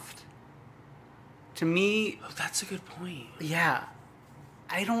snuffed? To me... Oh, that's a good point. Yeah.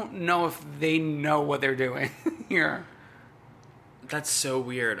 I don't know if they know what they're doing here. That's so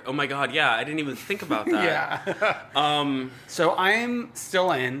weird. Oh my god, yeah, I didn't even think about that. Yeah. So I'm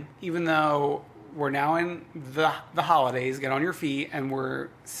still in, even though we're now in the holidays. Get on your feet, and we're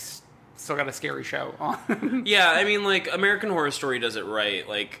still got a scary show on. Yeah, I mean, like, American Horror Story does it right.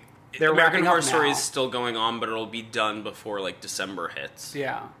 Like, they're American Horror Story is still going on, but it'll be done before, like, December hits.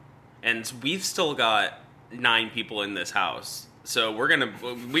 Yeah. And we've still got 9 people in this house. So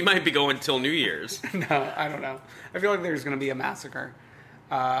we might be going till New Year's. No, I don't know. I feel like there's going to be a massacre.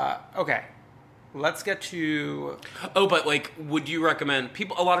 Okay. let's get to... Oh, but, like, would you recommend...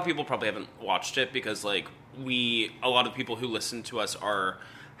 A lot of people probably haven't watched it because, like, a lot of people who listen to us are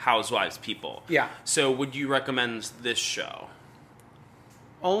Housewives people. Yeah. So would you recommend this show?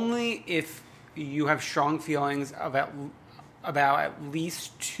 Only if you have strong feelings about at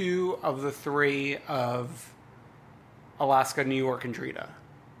least 2 of the 3 of Alaska, New York, and Drita.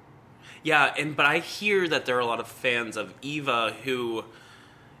 Yeah, but I hear that there are a lot of fans of Eva who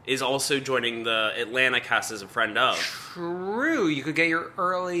is also joining the Atlanta cast as a friend of. True. You could get your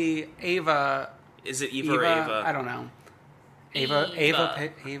early Ava. Is it Eva or Ava? I don't know.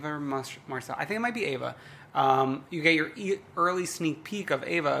 Ava Marcel. I think it might be Ava. You get your early sneak peek of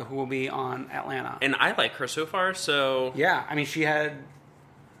Ava, who will be on Atlanta. And I like her so far, so... Yeah, I mean, she had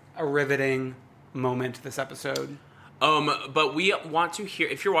a riveting moment this episode. But we want to hear...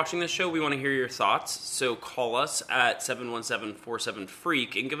 If you're watching this show, we want to hear your thoughts. So call us at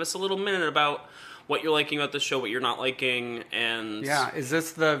 717-47-FREAK and give us a little minute about what you're liking about the show, what you're not liking, and... Yeah, is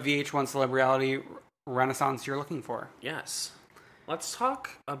this the VH1 celebrity renaissance you're looking for? Yes. Let's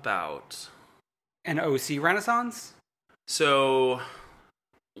talk about... An OC renaissance? So,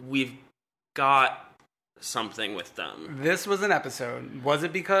 we've got something with them. This was an episode. Was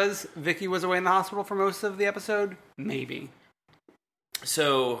it because Vicky was away in the hospital for most of the episode? Maybe.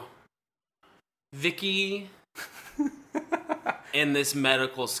 So, Vicky and this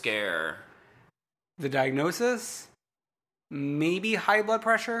medical scare. The diagnosis? Maybe high blood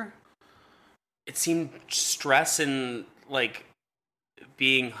pressure? It seemed stress and, like,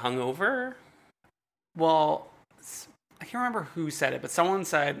 being hungover. Well, I can't remember who said it, but someone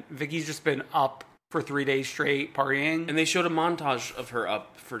said Vicky's just been up for 3 days straight partying. And they showed a montage of her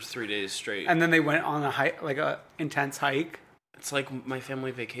up for 3 days straight. And then they went on a hike, like a intense hike. It's like my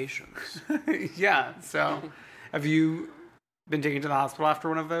family vacations. Yeah, so have you been taken to the hospital after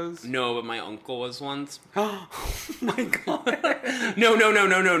one of those? No, but my uncle was once. Oh my God. No.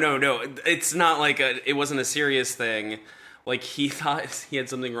 It's not like it wasn't a serious thing. Like, he thought he had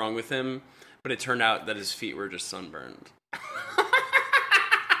something wrong with him, but it turned out that his feet were just sunburned.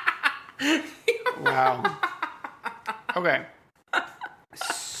 Wow. Okay.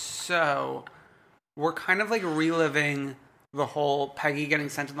 So, we're kind of like reliving the whole Peggy getting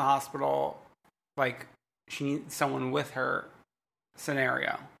sent to the hospital, like, she needs someone with her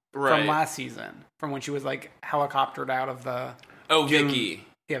scenario. Right. From last season. From when she was, like, helicoptered out of the... Oh, Dune. Vicky.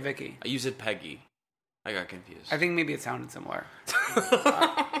 Yeah, Vicky. You said Peggy. I got confused. I think maybe it sounded similar.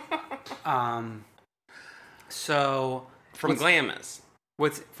 So... From Glamis.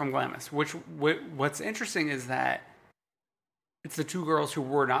 From Glamis. What's interesting is that it's the 2 girls who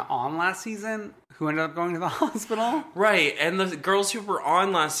were not on last season who ended up going to the hospital. Right, and the girls who were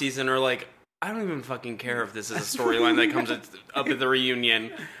on last season are like, I don't even fucking care if this is a storyline that comes up at the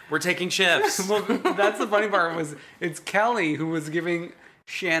reunion. We're taking shifts. Well, that's the funny part was it's Kelly who was giving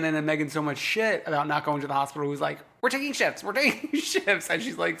Shannon and Megan so much shit about not going to the hospital, who's like, we're taking shifts, and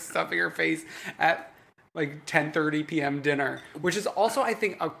she's like stuffing her face at like 10:30 p.m. dinner, which is also, I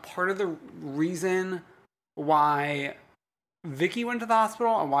think, a part of the reason why Vicky went to the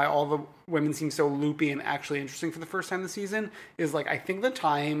hospital and why all the women seem so loopy and actually interesting for the first time this season is, like, I think the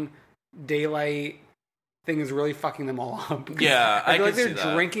time daylight thing is really fucking them all up. Yeah, I feel like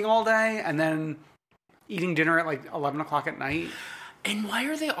they're drinking all day and then eating dinner at like 11 o'clock at night. And why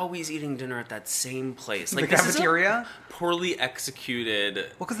are they always eating dinner at that same place? Like, the cafeteria? Poorly executed. Well,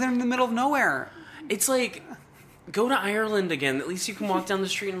 because they're in the middle of nowhere. It's like, go to Ireland again. At least you can walk down the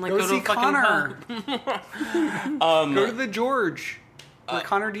street and, like, go see to a Connor. fucking Go to the George where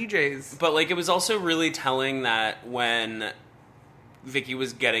Connor DJs. But, like, it was also really telling that when Vicky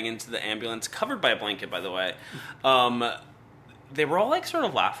was getting into the ambulance, covered by a blanket, by the way, they were all, like, sort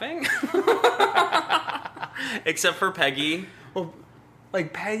of laughing. Except for Peggy. Well,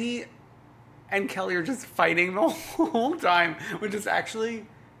 like, Peggy and Kelly are just fighting the whole time, which is actually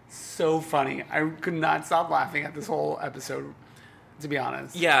so funny. I could not stop laughing at this whole episode, to be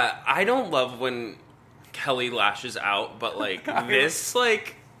honest. Yeah, I don't love when Kelly lashes out, but, like, this,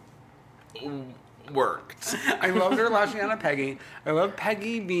 like, worked. I loved her lashing out at Peggy. I love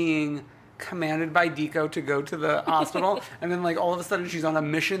Peggy being commanded by Deco to go to the hospital, and then, like, all of a sudden she's on a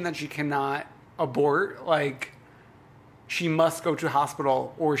mission that she cannot abort. Like, she must go to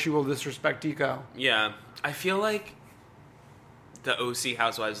hospital or she will disrespect Deco. Yeah. I feel like the OC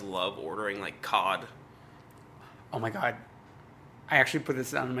housewives love ordering, like, cod. Oh my God. I actually put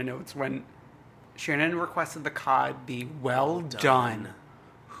this down in my notes. When Shannon requested the cod be well done.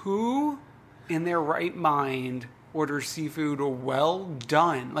 Who in their right mind orders seafood well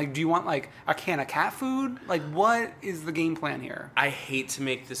done. Like, do you want, like, a can of cat food? Like, what is the game plan here? I hate to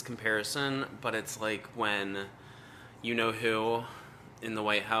make this comparison, but it's like when you-know-who in the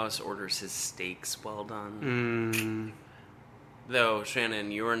White House orders his steaks well done. Though,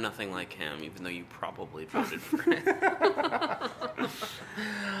 Shannon, you are nothing like him, even though you probably voted for it.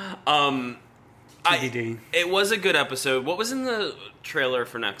 It was a good episode. What was in the trailer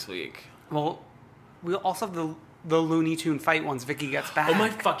for next week? Well, we also have the Looney Tune fight once Vicky gets back. Oh my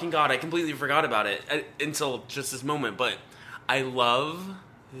fucking God, I completely forgot about it until just this moment, but I love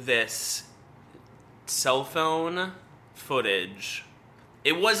this cell phone footage.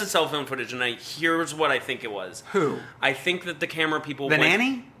 It was a cell phone footage, and here's what I think it was. Who? I think that the camera people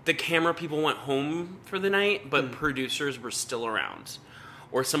nanny? The camera people went home for the night, but producers were still around.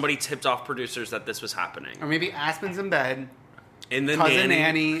 Or somebody tipped off producers that this was happening. Or maybe Aspen's in bed. And the cousin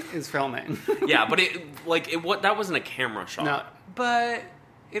Nanny is filming. Yeah, but that wasn't a camera shot. No, but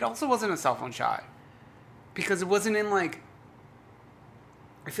it also wasn't a cell phone shot. Because it wasn't in, like...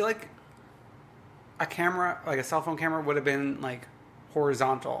 I feel like a camera, like a cell phone camera, would have been, like,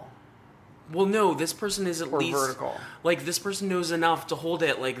 horizontal. Well, no, this person is at least... Or vertical. Like, this person knows enough to hold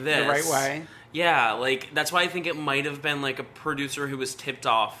it like this. The right way? Yeah, like, that's why I think it might have been, like, a producer who was tipped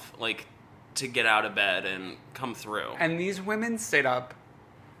off, like, to get out of bed and come through. And these women stayed up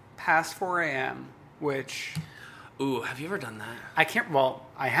past 4 a.m., which... Ooh, have you ever done that? I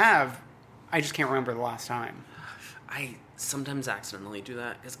have. I just can't remember the last time. I sometimes accidentally do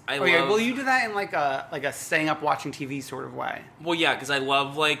that. Cause yeah, well, you do that in, like a staying up watching TV sort of way. Well, yeah, because I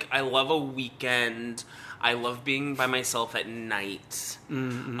love a weekend. I love being by myself at night,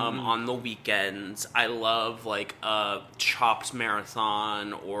 on the weekends. I love, like, a Chopped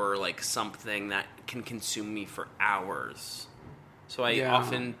marathon or, like, something that can consume me for hours. So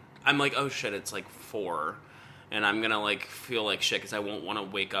I'm like, oh shit, it's like 4. And I'm gonna, like, feel like shit because I won't want to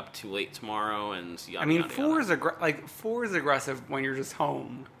wake up too late tomorrow and yada, I mean, yada, 4 yada. is 4 is aggressive when you're just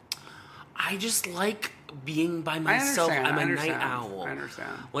home. I just like being by myself. I'm a night owl. I understand.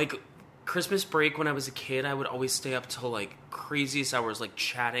 Like, Christmas break when I was a kid, I would always stay up till, like, craziest hours, like,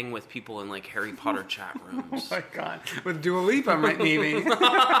 chatting with people in, like, Harry Potter chat rooms. Oh my God. With Dua Lipa, maybe.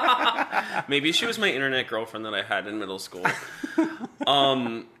 Maybe she was my internet girlfriend that I had in middle school.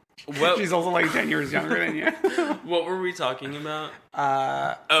 She's also like 10 years younger than you. What were we talking about?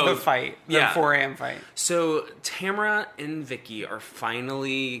 The fight. The 4 a.m. fight. So Tamra and Vicky are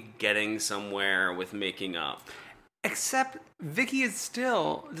finally getting somewhere with making up. Except Vicky is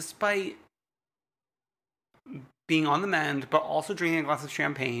still, despite being on the mend, but also drinking a glass of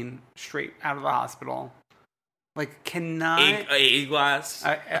champagne straight out of the hospital. Like, cannot... A glass?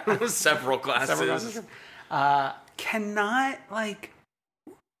 Several glasses. Cannot, like...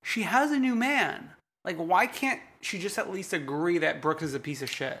 She has a new man. Like, why can't she just at least agree that Brooks is a piece of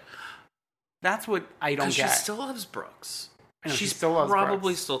shit? That's what I don't get. Because she still loves Brooks. She's still loves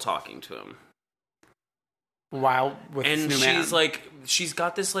probably Brooks. still talking to him. While with and this new man. she's like, she's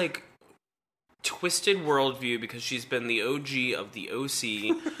got this, like, twisted worldview because she's been the OG of the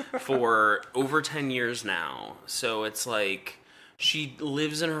OC for over 10 years now. So it's like she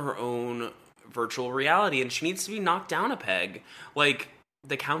lives in her own virtual reality and she needs to be knocked down a peg. Like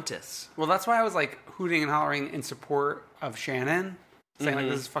the Countess. Well, that's why I was, like, hooting and hollering in support of Shannon, saying, like,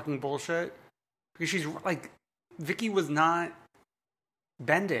 this is fucking bullshit. Because she's, like, Vicky was not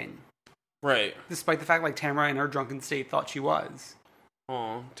bending. Right. Despite the fact, like, Tamra in her drunken state thought she was.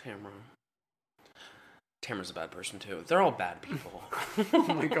 Aw, Tamra. Tamra's a bad person, too. They're all bad people.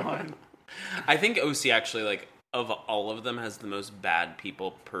 Oh, my God. I think OC actually, like, of all of them, has the most bad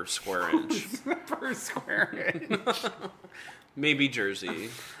people per square inch. Per square inch. Maybe Jersey.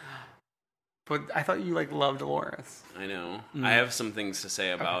 But I thought you, like, loved Dolores. I know. I have some things to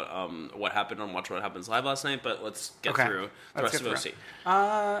say about what happened on Watch What Happens Live last night, but let's get through the rest of OC.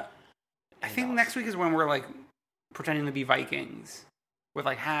 I think next week is when we're, like, pretending to be Vikings. With,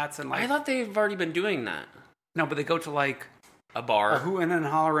 like, hats and, like... I thought they've already been doing that. No, but they go to, like... A bar. A Who and then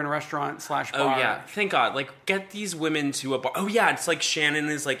Holler in a restaurant / bar. Oh, yeah. Thank God. Like, get these women to a bar. Oh, yeah. It's like Shannon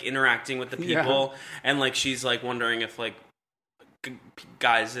is, like, interacting with the people. Yeah. And, like, she's, like, wondering if, like,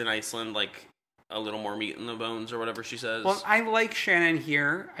 guys in Iceland, like, a little more meat in the bones or whatever she says. Well, I like Shannon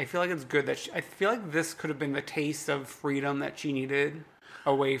here. I feel like it's good that I feel like this could have been the taste of freedom that she needed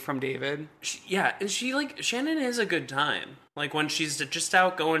away from David. And she, like, Shannon is a good time. Like, when she's just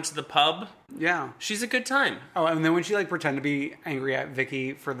out going to the pub. Yeah. She's a good time. Oh, and then when she, like, pretended to be angry at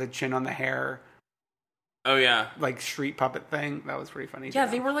Vicky for the chin on the hair. Oh, yeah. Like, street puppet thing. That was pretty funny. Yeah,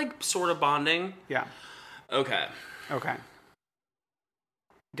 they were, like, sort of bonding. Yeah. Okay.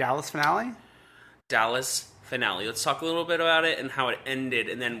 Dallas finale? Dallas finale. Let's talk a little bit about it and how it ended,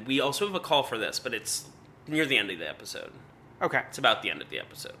 and then we also have a call for this, but it's near the end of the episode. Okay. It's about the end of the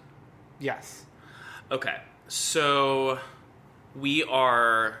episode. Yes. Okay. So we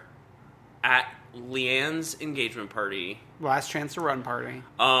are at Leanne's engagement party. Last chance to run party.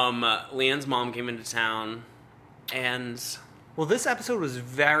 Leanne's mom came into town, and... Well, this episode was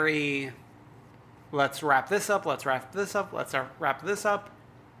very... Let's wrap this up, let's wrap this up, let's wrap this up,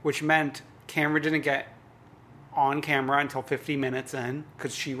 which meant Camera didn't get on camera until 50 minutes in,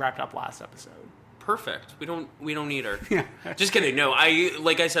 because she wrapped up last episode. Perfect. We don't need her. Yeah. Just kidding. No,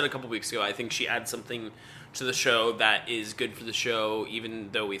 like I said a couple weeks ago, I think she adds something to the show that is good for the show, even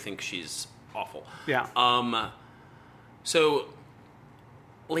though we think she's awful. Yeah. So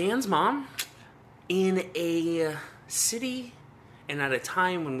Leanne's mom, in a city and at a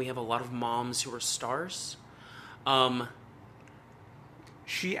time when we have a lot of moms who are stars,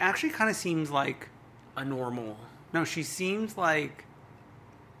 she actually kind of seems like a normal. No, she seems like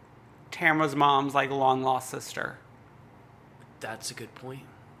Tamara's mom's like long lost sister. That's a good point.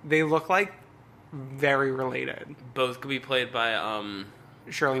 They look like very related. Both could be played by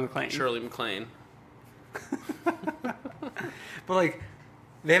Shirley MacLaine. Shirley MacLaine. But like,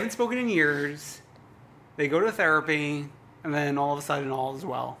 they haven't spoken in years. They go to therapy, and then all of a sudden, all is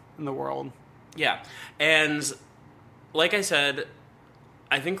well in the world. Yeah, and like I said,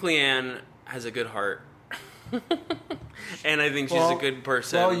 I think Leanne has a good heart. And I think she's a good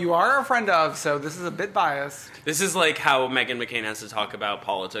person. Well, you are a friend of, so this is a bit biased. This is like how Meghan McCain has to talk about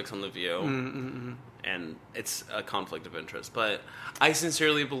politics on The View. And it's a conflict of interest. But I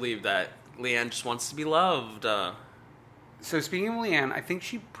sincerely believe that Leanne just wants to be loved. So speaking of Leanne, I think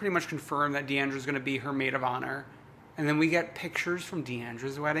she pretty much confirmed that Deandra's going to be her maid of honor. And then we get pictures from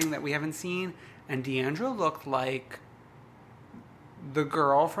Deandra's wedding that we haven't seen. And Deandra looked like the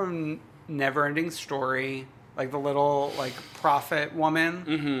girl from Neverending Story, like the little like prophet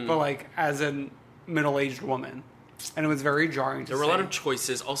woman, but like as a middle-aged woman, and it was very jarring. There were a lot of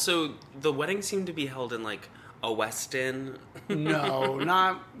choices. Also, the wedding seemed to be held in like a West Inn. No,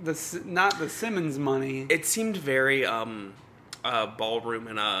 not the Simmons money. It seemed very a ballroom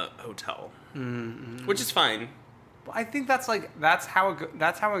in a hotel, which is fine. I think that's how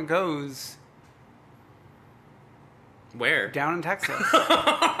it goes. Where? Down in Texas.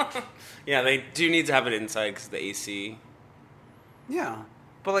 Yeah, they do need to have it inside because of the AC. Yeah.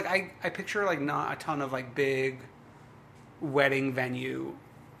 But, like, I picture, like, not a ton of, like, big wedding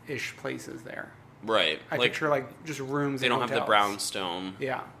venue-ish places there. Right. I picture, like, just rooms. They don't have the brownstone.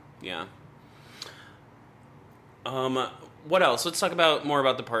 Yeah. Yeah. What else? Let's talk more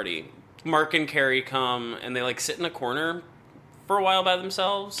about the party. Mark and Carrie come, and they, like, sit in a corner for a while by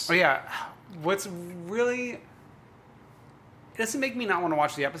themselves. Oh, yeah. What's really... It doesn't make me not want to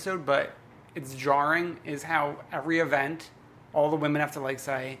watch the episode, but it's jarring is how every event, all the women have to like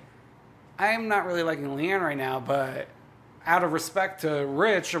say, I'm not really liking Leanne right now, but out of respect to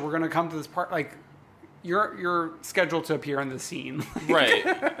Rich, we're going to come to this part. Like, you're scheduled to appear in the scene. Right.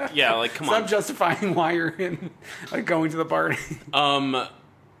 Yeah, like, come on. Stop justifying why you're in, like, going to the party.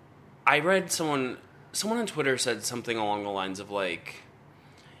 I read someone on Twitter said something along the lines of, like,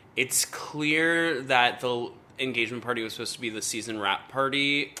 it's clear that the engagement party was supposed to be the season wrap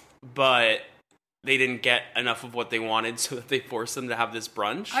party, but they didn't get enough of what they wanted, so that they forced them to have this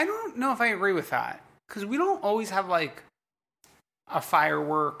brunch. I don't know if I agree with that, because we don't always have like a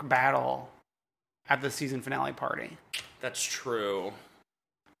firework battle at the season finale party. That's true.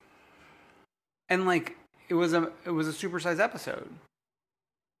 And like it was a supersized episode,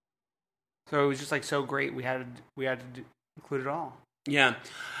 so it was just like so great. We had to include it all. Yeah.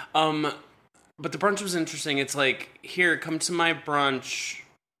 But the brunch was interesting. It's like, here, come to my brunch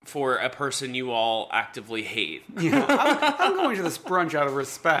for a person you all actively hate. Yeah, I'm going to this brunch out of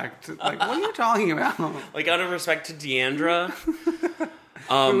respect. Like, what are you talking about? Like, out of respect to Deandra.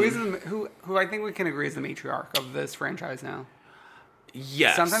 Who I think we can agree is the matriarch of this franchise now.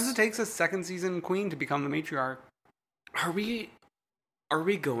 Yes. Sometimes it takes a second season queen to become the matriarch. Are we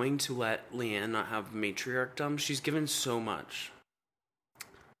going to let Leanne not have matriarchdom? She's given so much.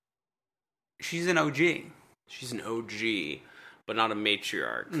 She's an OG. She's an OG, but not a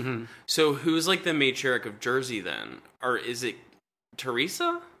matriarch. Mm-hmm. So who's like the matriarch of Jersey then? Or is it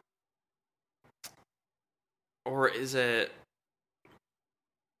Teresa? Or is it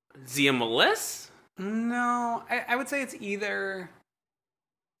Zia Melisse? No, I would say it's either.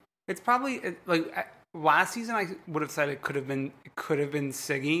 It's probably like last season. I would have said it could have been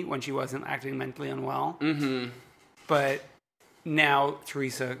Siggy when she wasn't acting mentally unwell. Mm-hmm. But now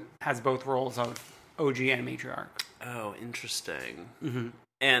Teresa has both roles of OG and matriarch. Oh, interesting. Mm-hmm.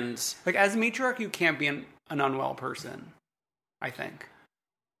 And like as matriarch, you can't be an unwell person, I think.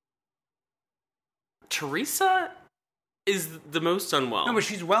 Teresa is the most unwell. No, but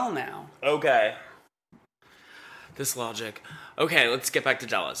she's well now. Okay. This logic. Okay, let's get back to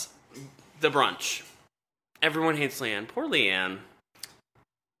Dallas. The brunch. Everyone hates Leanne. Poor Leanne.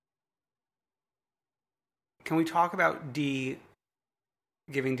 Can we talk about Dee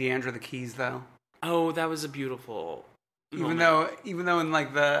giving Deandra the keys, though? Oh, that was a beautiful Even moment. though in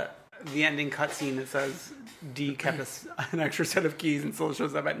like the ending cutscene it says Dee kept an extra set of keys and still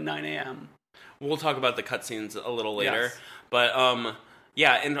shows up at 9 a.m. We'll talk about the cutscenes a little later. Yes. But,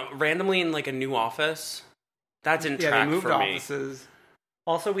 yeah, and randomly in, like, a new office, that didn't track they moved for me. offices.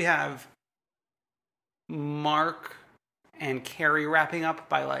 Also, we have Mark and Carrie wrapping up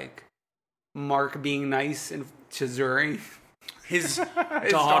by, like, Mark being nice to Zuri. His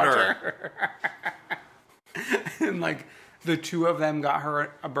His daughter. And, like, the two of them got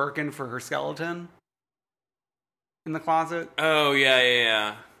her a Birkin for her skeleton in the closet. Oh,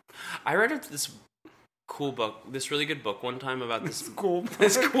 yeah. I read this cool book, this really good book one time about this cool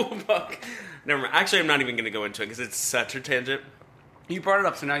book. Never mind. Actually, I'm not even going to go into it because it's such a tangent. You brought it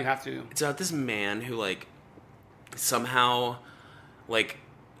up, so now you have to. It's about this man who, like, somehow, like,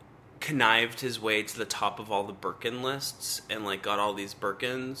 connived his way to the top of all the Birkin lists and, like, got all these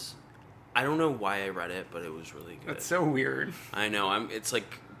Birkins. I don't know why I read it, but it was really good. That's so weird. I know. It's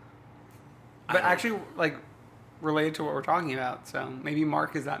like... But actually, like, related to what we're talking about, so maybe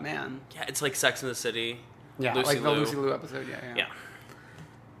Mark is that man. Yeah, it's like Sex and the City. Yeah, Lucy like the Liu. Lucy Liu episode, yeah.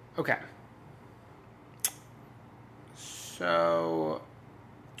 Okay. So...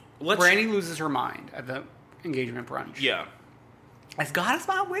 Brandy loses her mind at the engagement brunch. Yeah. As God is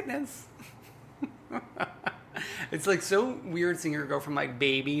my witness. It's like so weird seeing her go from like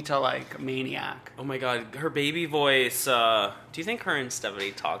baby to like maniac. Oh my god, her baby voice. Do you think her and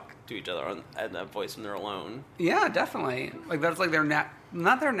Stephanie talk to each other at that voice when they're alone? Yeah, definitely. Like that's like their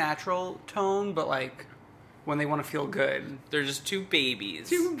not their natural tone, but like when they want to feel good. They're just two babies.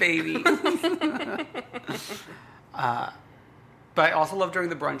 Two babies. But I also love during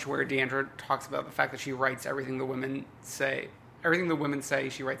the brunch where Deandra talks about the fact that she writes everything the women say. Everything the women say,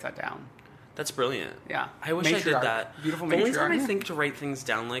 she writes that down. That's brilliant. Yeah. I wish I did that. Beautiful The only time I matriarch. think to write things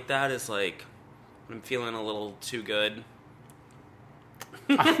down like that is like when I'm feeling a little too good.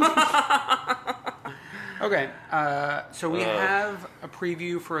 Okay, so we have a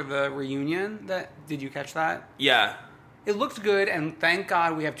preview for the reunion. Did you catch that? Yeah. It looked good, and thank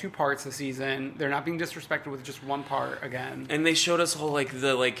God we have 2 parts this season. They're not being disrespected with just 1 part again. And they showed us all like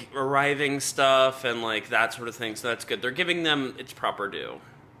the like arriving stuff and like that sort of thing, so that's good. They're giving them its proper due.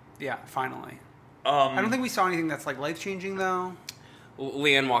 Yeah, finally. I don't think we saw anything that's like life-changing though.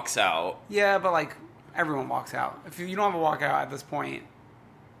 Leanne walks out. Yeah, but like everyone walks out. If you don't have a walkout at this point,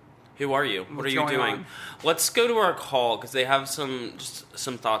 who are you? What What's are you going doing? on? Let's go to our call because they have some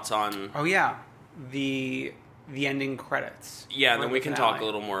thoughts on. oh yeah, the ending credits. Yeah, and for then the we can finale. talk a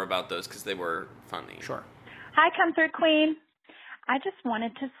little more about those because they were funny. Sure. Hi, Come Through Queen. I just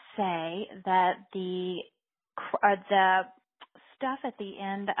wanted to say that the stuff at the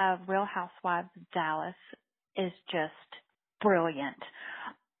end of Real Housewives of Dallas is just brilliant.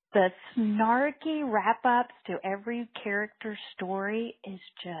 The snarky wrap-ups to every character's story is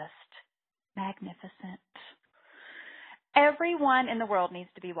just magnificent. Everyone in the world needs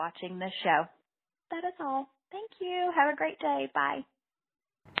to be watching this show. That is all. Thank you. Have a great day. Bye.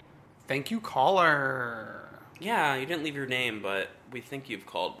 Thank you, caller. Yeah, you didn't leave your name, but we think you've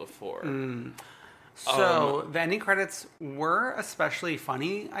called before. So the ending credits were especially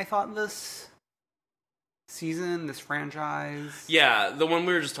funny, I thought, this season, this franchise. Yeah, the one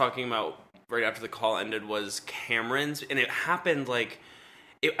we were just talking about right after the call ended was Cameron's, and it happened like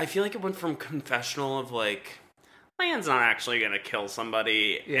I feel like it went from confessional of like Leanne's not actually gonna kill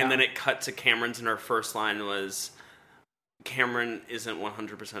somebody, Yeah. and then it cut to Cameron's, and her first line was Cameron isn't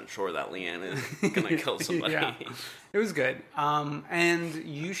 100% sure that Leanne is gonna kill somebody. Yeah. It was good. And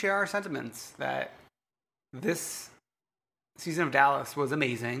you share our sentiments that this season of Dallas was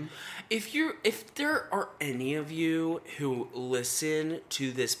amazing. If there are any of you who listen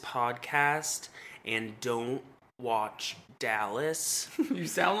to this podcast and don't watch Dallas, You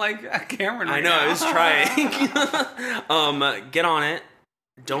sound like Cameron right I know, now. I was trying. Get on it.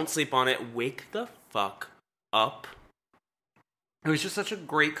 Don't sleep on it. Wake the fuck up. It was just such a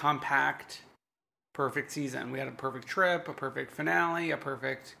great, compact, perfect season. We had a perfect trip, a perfect finale, a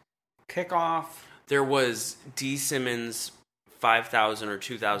perfect kickoff. There was D. Simmons 5,000 or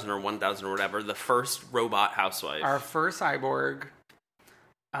 2,000 or 1,000 or whatever, the first robot housewife. Our first cyborg.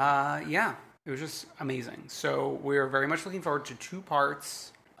 Yeah, it was just amazing. So we're very much looking forward to 2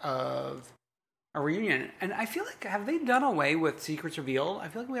 parts of a reunion. And I feel like, have they done away with Secrets Revealed? I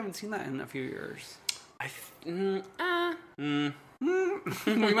feel like we haven't seen that in a few years. We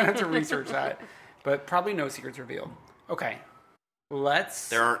might have to research that. But probably no Secrets Revealed. Okay.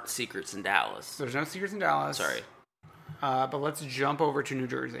 There aren't secrets in Dallas. There's no secrets in Dallas. Sorry. But let's jump over to New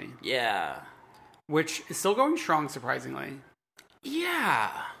Jersey. Yeah. Which is still going strong, surprisingly. Yeah.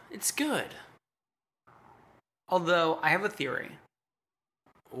 It's good. Although, I have a theory.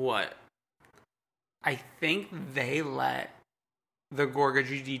 What? I think they let the Gorga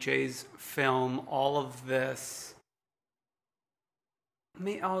DJs film all of this.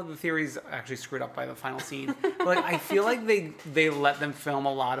 The theory's actually screwed up by the final scene. But like, I feel like they let them film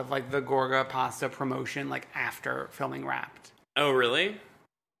a lot of like the Gorga pasta promotion like after filming Wrapped. Oh, really?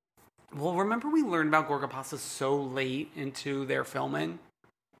 Well, remember we learned about Gorga pasta so late into their filming?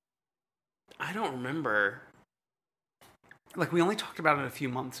 I don't remember. Like, we only talked about it a few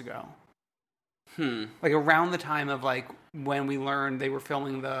months ago. Like, around the time of, like, when we learned they were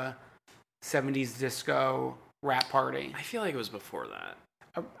filming the 70s disco rap party. I feel like it was before that.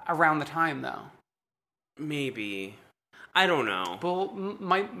 Around the time, though. Maybe. I don't know. Well,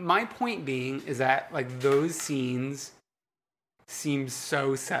 my point being is that, like, those scenes seem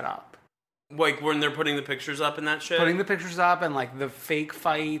so set up. Like, when they're putting the pictures up and that shit? Putting the pictures up and, like, the fake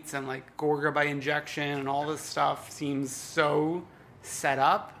fights and, like, Gorga by injection and all this stuff seems so set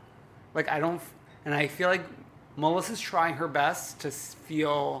up. Like, and I feel like Melissa's trying her best to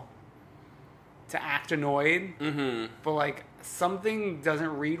act annoyed. Mm-hmm. But, like, something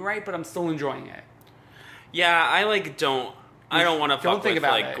doesn't read right, but I'm still enjoying it. Yeah, I don't want to fuck with,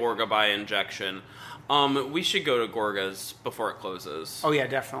 like, it. Gorga by injection. We should go to Gorga's before it closes. Oh, yeah,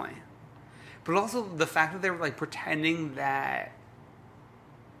 definitely. But also the fact that they were, like, pretending that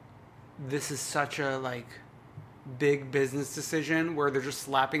this is such a, like, big business decision where they're just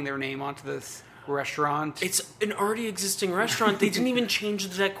slapping their name onto this restaurant. It's an already existing restaurant. They didn't even change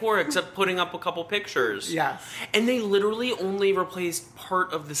the decor except putting up a couple pictures. Yes. And they literally only replaced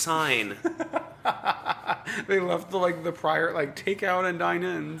part of the sign. They left the prior, like, take out and dine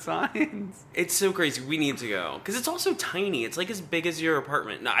in signs. It's so crazy. We need to go. Because it's also tiny. It's, like, as big as your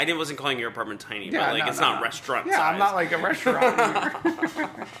apartment. No, I wasn't calling your apartment tiny, but, like, it's not restaurant size. Yeah, I'm not, like, a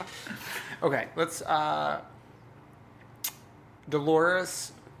restaurant. Okay, let's,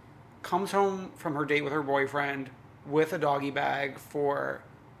 Dolores comes home from her date with her boyfriend with a doggy bag for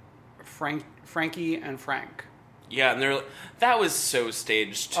Frankie and Frank. Yeah, and that was so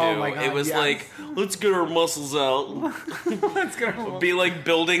staged, too. Oh my God, it was yes. like, let's get our muscles out. Let's get our be like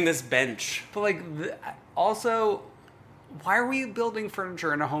building this bench. But, like, also, why are we building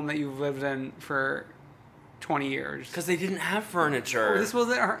furniture in a home that you've lived in for 20 years? Because they didn't have furniture. This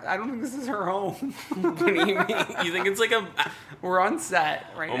wasn't her. I don't think this is her home. What do you mean? You think it's like a... We're on set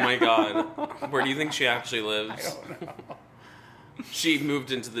right now. Oh my God. Where do you think she actually lives? I don't know. She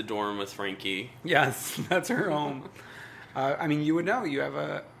moved into the dorm with Frankie. Yes, that's her home. I mean, you would know. You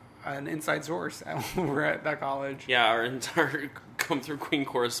have an inside source over at that college. Yeah, our entire Come Through Queen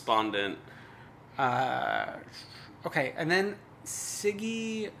correspondent. Okay, and then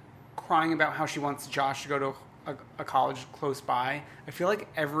Siggy crying about how she wants Josh to go to a college close by. I feel like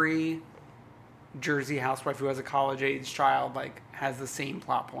every Jersey housewife who has a college-age child, like, has the same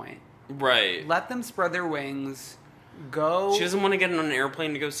plot point. Right. Let them spread their wings. Go. She doesn't want to get on an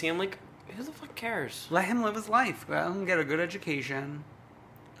airplane to go see him. Like, who the fuck cares? Let him live his life. Let him get a good education.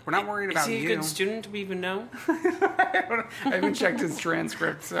 We're not worried about you. Is he a good student? Do we even know? I haven't checked his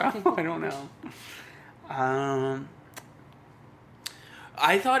transcript, so I don't know.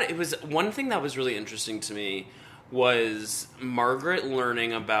 I thought it was... One thing that was really interesting to me was Margaret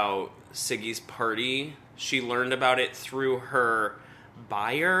learning about Siggy's party. She learned about it through her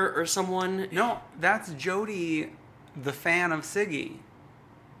buyer or someone. No, that's Jody, the fan of Siggy.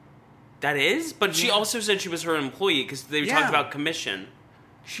 That is? But she also said she was her employee because they talked about commission.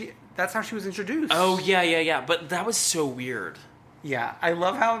 That's how she was introduced. Oh, yeah. But that was so weird. Yeah, I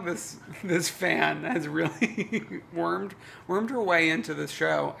love how this fan has really wormed her way into this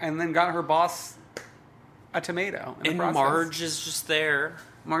show and then got her boss a tomato. And Marge is just there.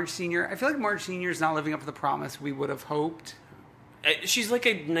 Marge Sr. I feel like Marge Sr. is not living up to the promise we would have hoped. She's like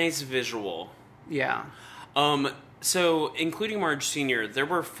a nice visual. Yeah. So, including Marge Sr., there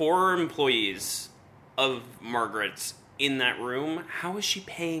were 4 employees of Margaret's in that room. How is she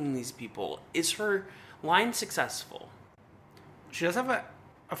paying these people? Is her line successful? She does have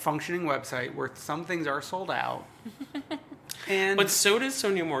a functioning website where some things are sold out. But so does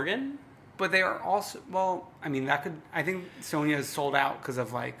Sonia Morgan. But they are also... Well, I mean, I think Sonia is sold out because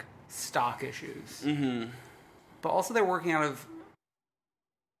of, like, stock issues. Mm-hmm. But also they're working out of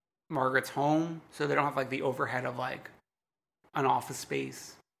Margaret's home, so they don't have, like, the overhead of, like, an office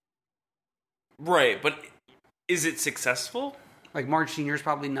space. Right, but is it successful? Like, Marge Sr.'s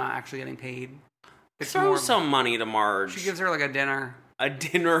probably not actually getting paid. It's Throw some money to Marge. She gives her, like, a dinner. A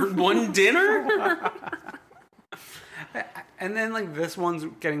dinner? One dinner? And then, like, this one's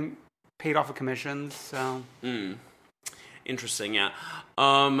getting paid off of commissions, so... Interesting, yeah.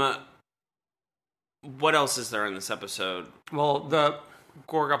 What else is there in this episode? Well, the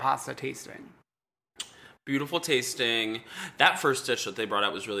Gorga pasta tasting. Beautiful tasting. That first dish that they brought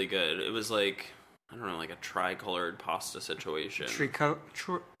out was really good. It was like, I don't know, like a tri-colored pasta situation. Tricolore.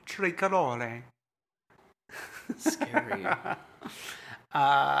 Scary.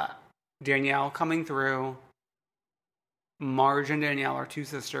 Danielle coming through. Marge and Danielle are two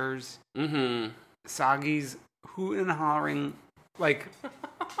sisters. Sagi's hooting and hollering like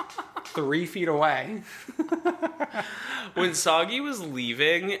 3 feet away. When Sagi was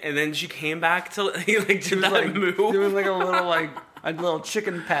leaving, and then she came back to like do that move, doing like a little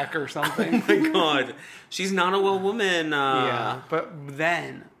chicken peck or something. Oh my god, she's not a well woman. Yeah, but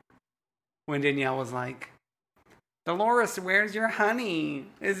then when Danielle was like, "Dolores, where's your honey?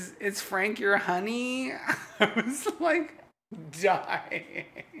 Is Frank your honey?" I was like dying.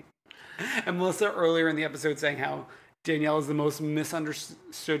 And Melissa earlier in the episode saying how Danielle is the most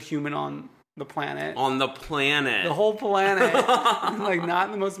misunderstood human on the planet. On the planet. The whole planet. Like,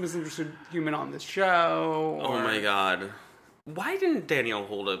 not the most misunderstood human on this show. Oh my god. Why didn't Danielle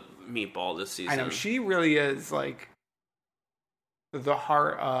hold a meatball this season? I know, she really is, like, the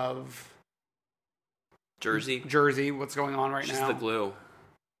heart of... Jersey, what's going on right now. She's the glue.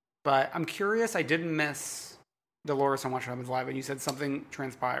 But I'm curious, I did miss Dolores on Watch What Happens Live, and you said something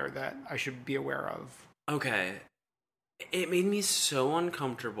transpired that I should be aware of. Okay. It made me so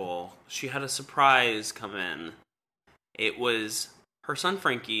uncomfortable. She had a surprise come in. It was her son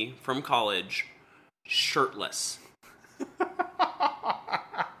Frankie from college, shirtless.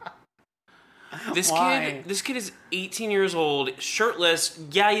 This kid is 18 years old, shirtless.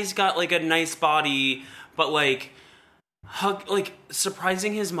 Yeah, he's got like a nice body, but like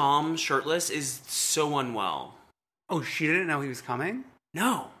surprising his mom shirtless is so unwell. Oh, she didn't know he was coming?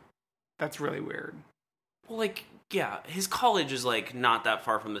 No. That's really weird. Well, like, yeah, his college is, like, not that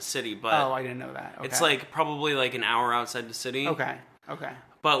far from the city, but... Oh, I didn't know that. Okay. It's, like, probably, like, an hour outside the city. Okay.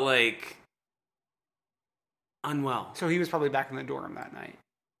 But, like, unwell. So he was probably back in the dorm that night.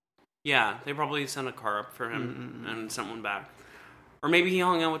 Yeah, they probably sent a car up for him and sent one back. Or maybe he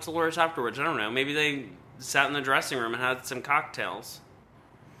hung out with Dolores afterwards. I don't know. Maybe they sat in the dressing room and had some cocktails.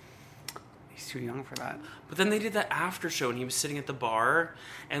 He's too young for that. But then they did that after show, and he was sitting at the bar,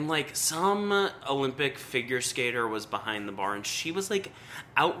 and, like, some Olympic figure skater was behind the bar, and she was, like,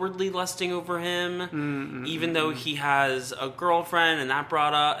 outwardly lusting over him, even though he has a girlfriend, and that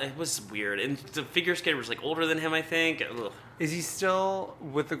brought up... It was weird. And the figure skater was, like, older than him, I think. Ugh. Is he still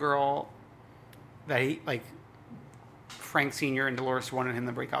with the girl that he, like, Frank Sr. and Dolores wanted him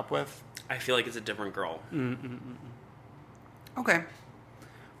to break up with? I feel like it's a different girl. Okay.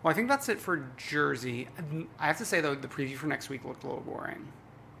 Well, I think that's it for Jersey. I have to say, though, the preview for next week looked a little boring.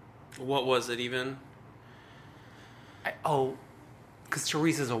 What was it, even? Because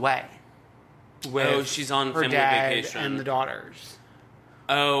Teresa's away. She's on her family dad vacation. And the daughters.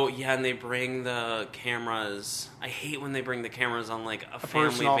 Oh, yeah, and they bring the cameras. I hate when they bring the cameras on, like, a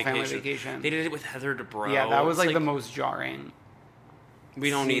family vacation. They did it with Heather Dubrow. Yeah, that was, like, the most jarring.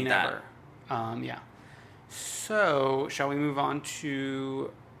 We don't need that. Yeah. So, shall we move on to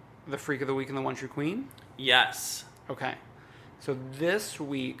the Freak of the Week and the One True Queen? Yes. Okay. So this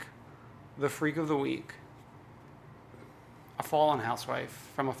week, the Freak of the Week, a fallen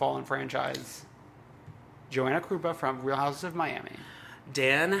housewife from a fallen franchise, Joanna Krupa from Real Houses of Miami.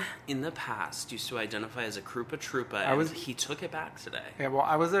 Dan, in the past, used to identify as a Krupa Troopa, he took it back today. Yeah, well,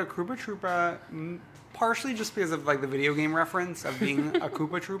 I was a Krupa Troopa partially just because of, like, the video game reference of being a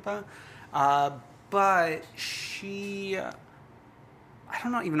Koopa Troopa. But she, I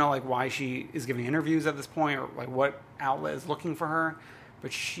don't even know, like, why she is giving interviews at this point or, like, what outlet is looking for her.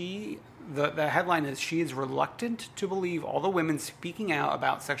 But the headline is, she is reluctant to believe all the women speaking out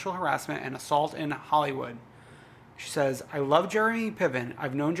about sexual harassment and assault in Hollywood. She says, I love Jeremy Piven.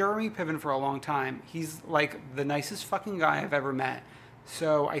 I've known Jeremy Piven for a long time. He's, like, the nicest fucking guy I've ever met.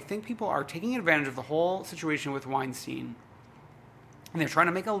 So I think people are taking advantage of the whole situation with Weinstein. And they're trying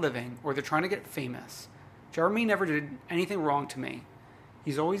to make a living, or they're trying to get famous. Jeremy never did anything wrong to me.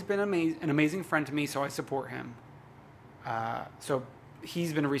 He's always been an amazing friend to me, so I support him. So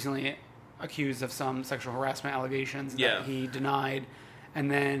he's been recently accused of some sexual harassment allegations that he denied. And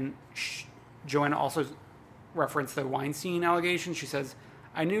then Joanna also referenced the Weinstein allegations. She says,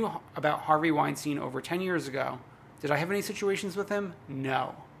 I knew about Harvey Weinstein over 10 years ago. Did I have any situations with him?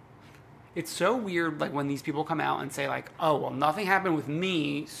 No. It's so weird, like, when these people come out and say, like, oh, well, nothing happened with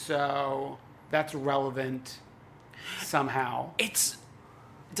me, so that's relevant somehow. It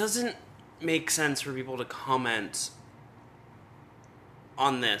doesn't make sense for people to comment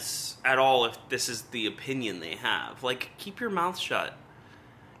on this at all if this is the opinion they have. Like, keep your mouth shut.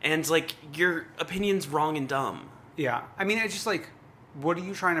 And, like, your opinion's wrong and dumb. Yeah. I mean, it's just like, what are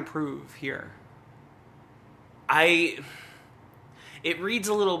you trying to prove here? It reads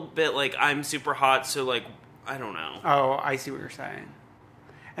a little bit like I'm super hot, so, like, I don't know. Oh, I see what you're saying.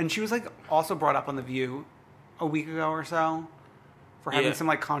 And she was, like, also brought up on The View a week ago or so for having some,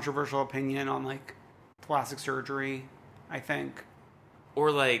 like, controversial opinion on, like, plastic surgery, I think.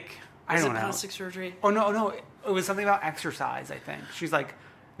 Or, like, I don't know. Plastic surgery? Oh, no. It was something about exercise, I think. She's like,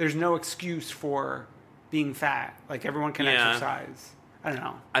 there's no excuse for being fat. Like, everyone can exercise. I don't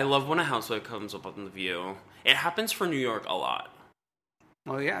know. I love when a housewife comes up on The View. It happens for New York a lot.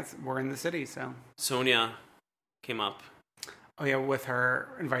 Well, yeah, we're in the city, so. Sonia came up. Oh, yeah, with her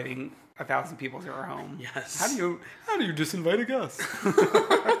inviting 1,000 people to her home. Yes. How do you disinvite a guest?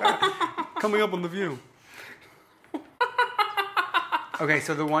 Coming up on The View. Okay,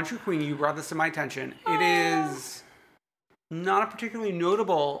 so the One True Queen, you brought this to my attention. It is not a particularly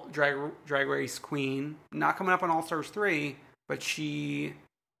notable drag race queen. Not coming up on All Stars 3, but she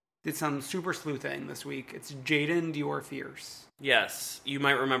did some super sleuthing this week. It's Jayden Dior Fierce. Yes, you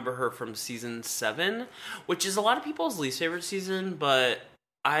might remember her from season 7, which is a lot of people's least favorite season, but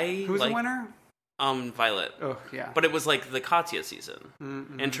Who's the winner? Violet. Oh, yeah. But it was like the Katya season.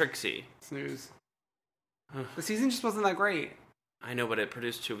 Mm-hmm. And Trixie. Snooze. The season just wasn't that great. I know, but it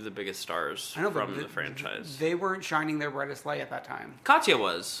produced 2 of the biggest stars from the franchise. They weren't shining their brightest light at that time. Katya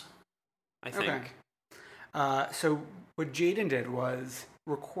was, I think. Okay. So what Jayden did was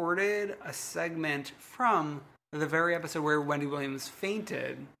recorded a segment from the very episode where Wendy Williams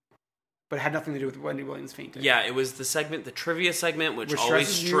fainted, but it had nothing to do with Wendy Williams fainting. Yeah, it was the trivia segment, which always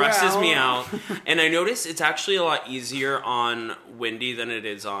stresses me out. And I noticed it's actually a lot easier on Wendy than it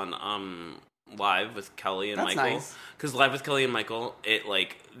is on Live with Kelly and Michael. Nice. Because Live with Kelly and Michael,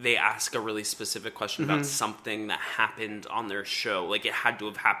 they ask a really specific question about something that happened on their show. Like, it had to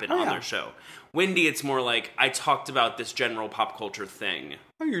have happened on their show. Wendy, it's more like, I talked about this general pop culture thing.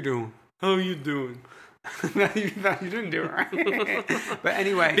 How you doing? No, you didn't do it right. But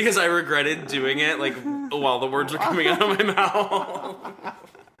anyway. Because I regretted doing it, like, while the words were coming out of my mouth.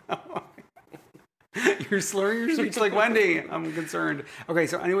 You're slurring your speech like Wendy. I'm concerned. Okay,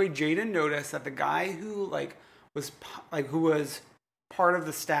 so anyway, Jayden noticed that the guy who was part of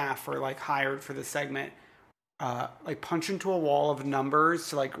the staff or hired for the segment, punched into a wall of numbers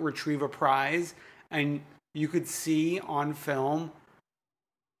to retrieve a prize, and you could see on film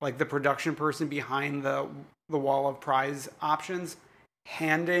the production person behind the wall of prize options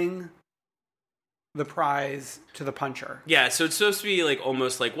handing the prize to the puncher. Yeah, so it's supposed to be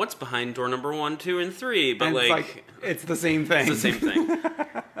almost what's behind door number 1, 2, and 3, but and it's the same thing. It's the same thing.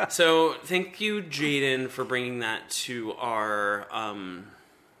 So thank you, Jayden, for bringing that to our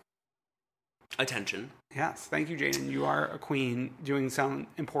attention. Yes, thank you, Jayden. You are a queen doing some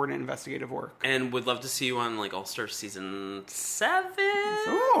important investigative work. And would love to see you on All-Star Season 7.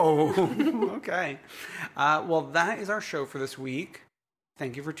 Oh, okay. Well, that is our show for this week.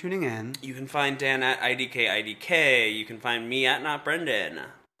 Thank you for tuning in. You can find Dan at IDK. You can find me at Not Brendan.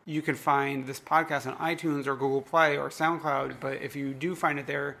 You can find this podcast on iTunes or Google Play or SoundCloud, but if you do find it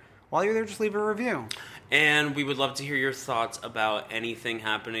there, while you're there, just leave a review. And we would love to hear your thoughts about anything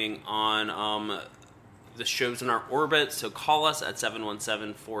happening on the shows in our orbit, so call us at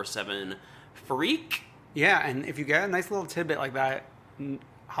 717-47-FREAK. Yeah, and if you get a nice little tidbit like that,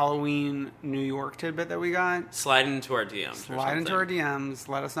 Halloween New York tidbit that we got, slide into our DMs.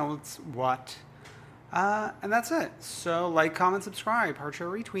 Let us know what's what. And that's it. So like, comment, subscribe, heart share,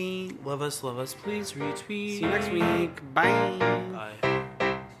 retweet. Love us, please retweet. See you next week. Bye. Bye.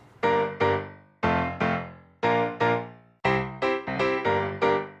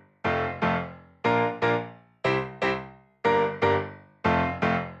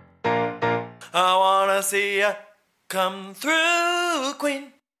 I wanna see ya come through,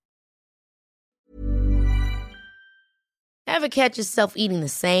 Queen. Ever catch yourself eating the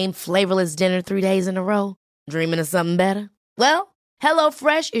same flavorless dinner 3 days in a row? Dreaming of something better? Well,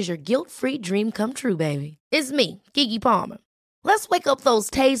 HelloFresh is your guilt-free dream come true, baby. It's me, Keke Palmer. Let's wake up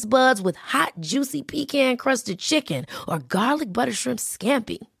those taste buds with hot, juicy pecan-crusted chicken or garlic butter shrimp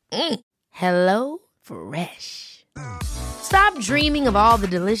scampi. Hello Fresh. Stop dreaming of all the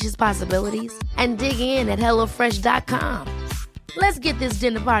delicious possibilities and dig in at HelloFresh.com. Let's get this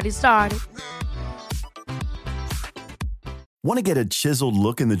dinner party started. Want to get a chiseled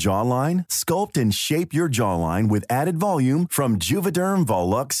look in the jawline? Sculpt and shape your jawline with added volume from Juvederm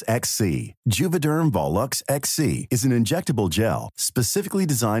Volux XC. Juvederm Volux XC is an injectable gel specifically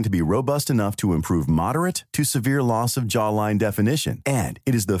designed to be robust enough to improve moderate to severe loss of jawline definition. And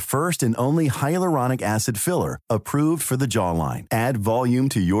it is the first and only hyaluronic acid filler approved for the jawline. Add volume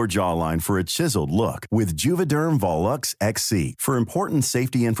to your jawline for a chiseled look with Juvederm Volux XC. For important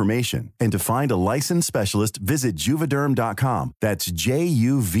safety information and to find a licensed specialist, visit Juvederm.com. That's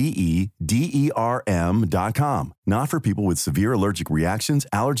Juvederm.com. Not for people with severe allergic reactions,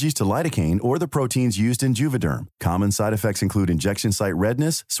 allergies to lidocaine, or the proteins used in Juvederm. Common side effects include injection site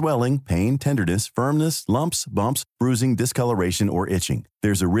redness, swelling, pain, tenderness, firmness, lumps, bumps, bruising, discoloration, or itching.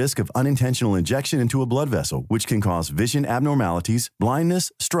 There's a risk of unintentional injection into a blood vessel, which can cause vision abnormalities,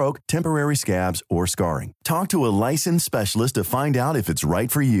 blindness, stroke, temporary scabs, or scarring. Talk to a licensed specialist to find out if it's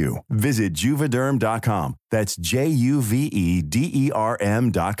right for you. Visit Juvederm.com. That's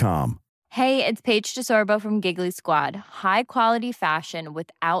Juvederm.com. Hey, it's Paige DeSorbo from Giggly Squad. High quality fashion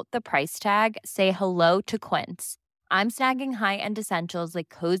without the price tag. Say hello to Quince. I'm snagging high-end essentials like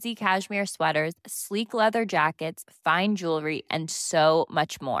cozy cashmere sweaters, sleek leather jackets, fine jewelry, and so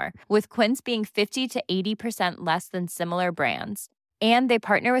much more. With Quince being 50 to 80% less than similar brands. And they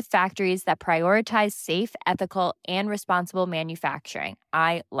partner with factories that prioritize safe, ethical, and responsible manufacturing.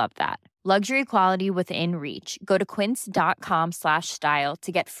 I love that. Luxury quality within reach. Go to quince.com/style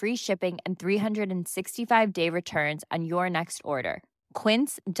to get free shipping and 365-day returns on your next order.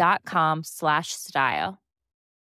 Quince.com/style.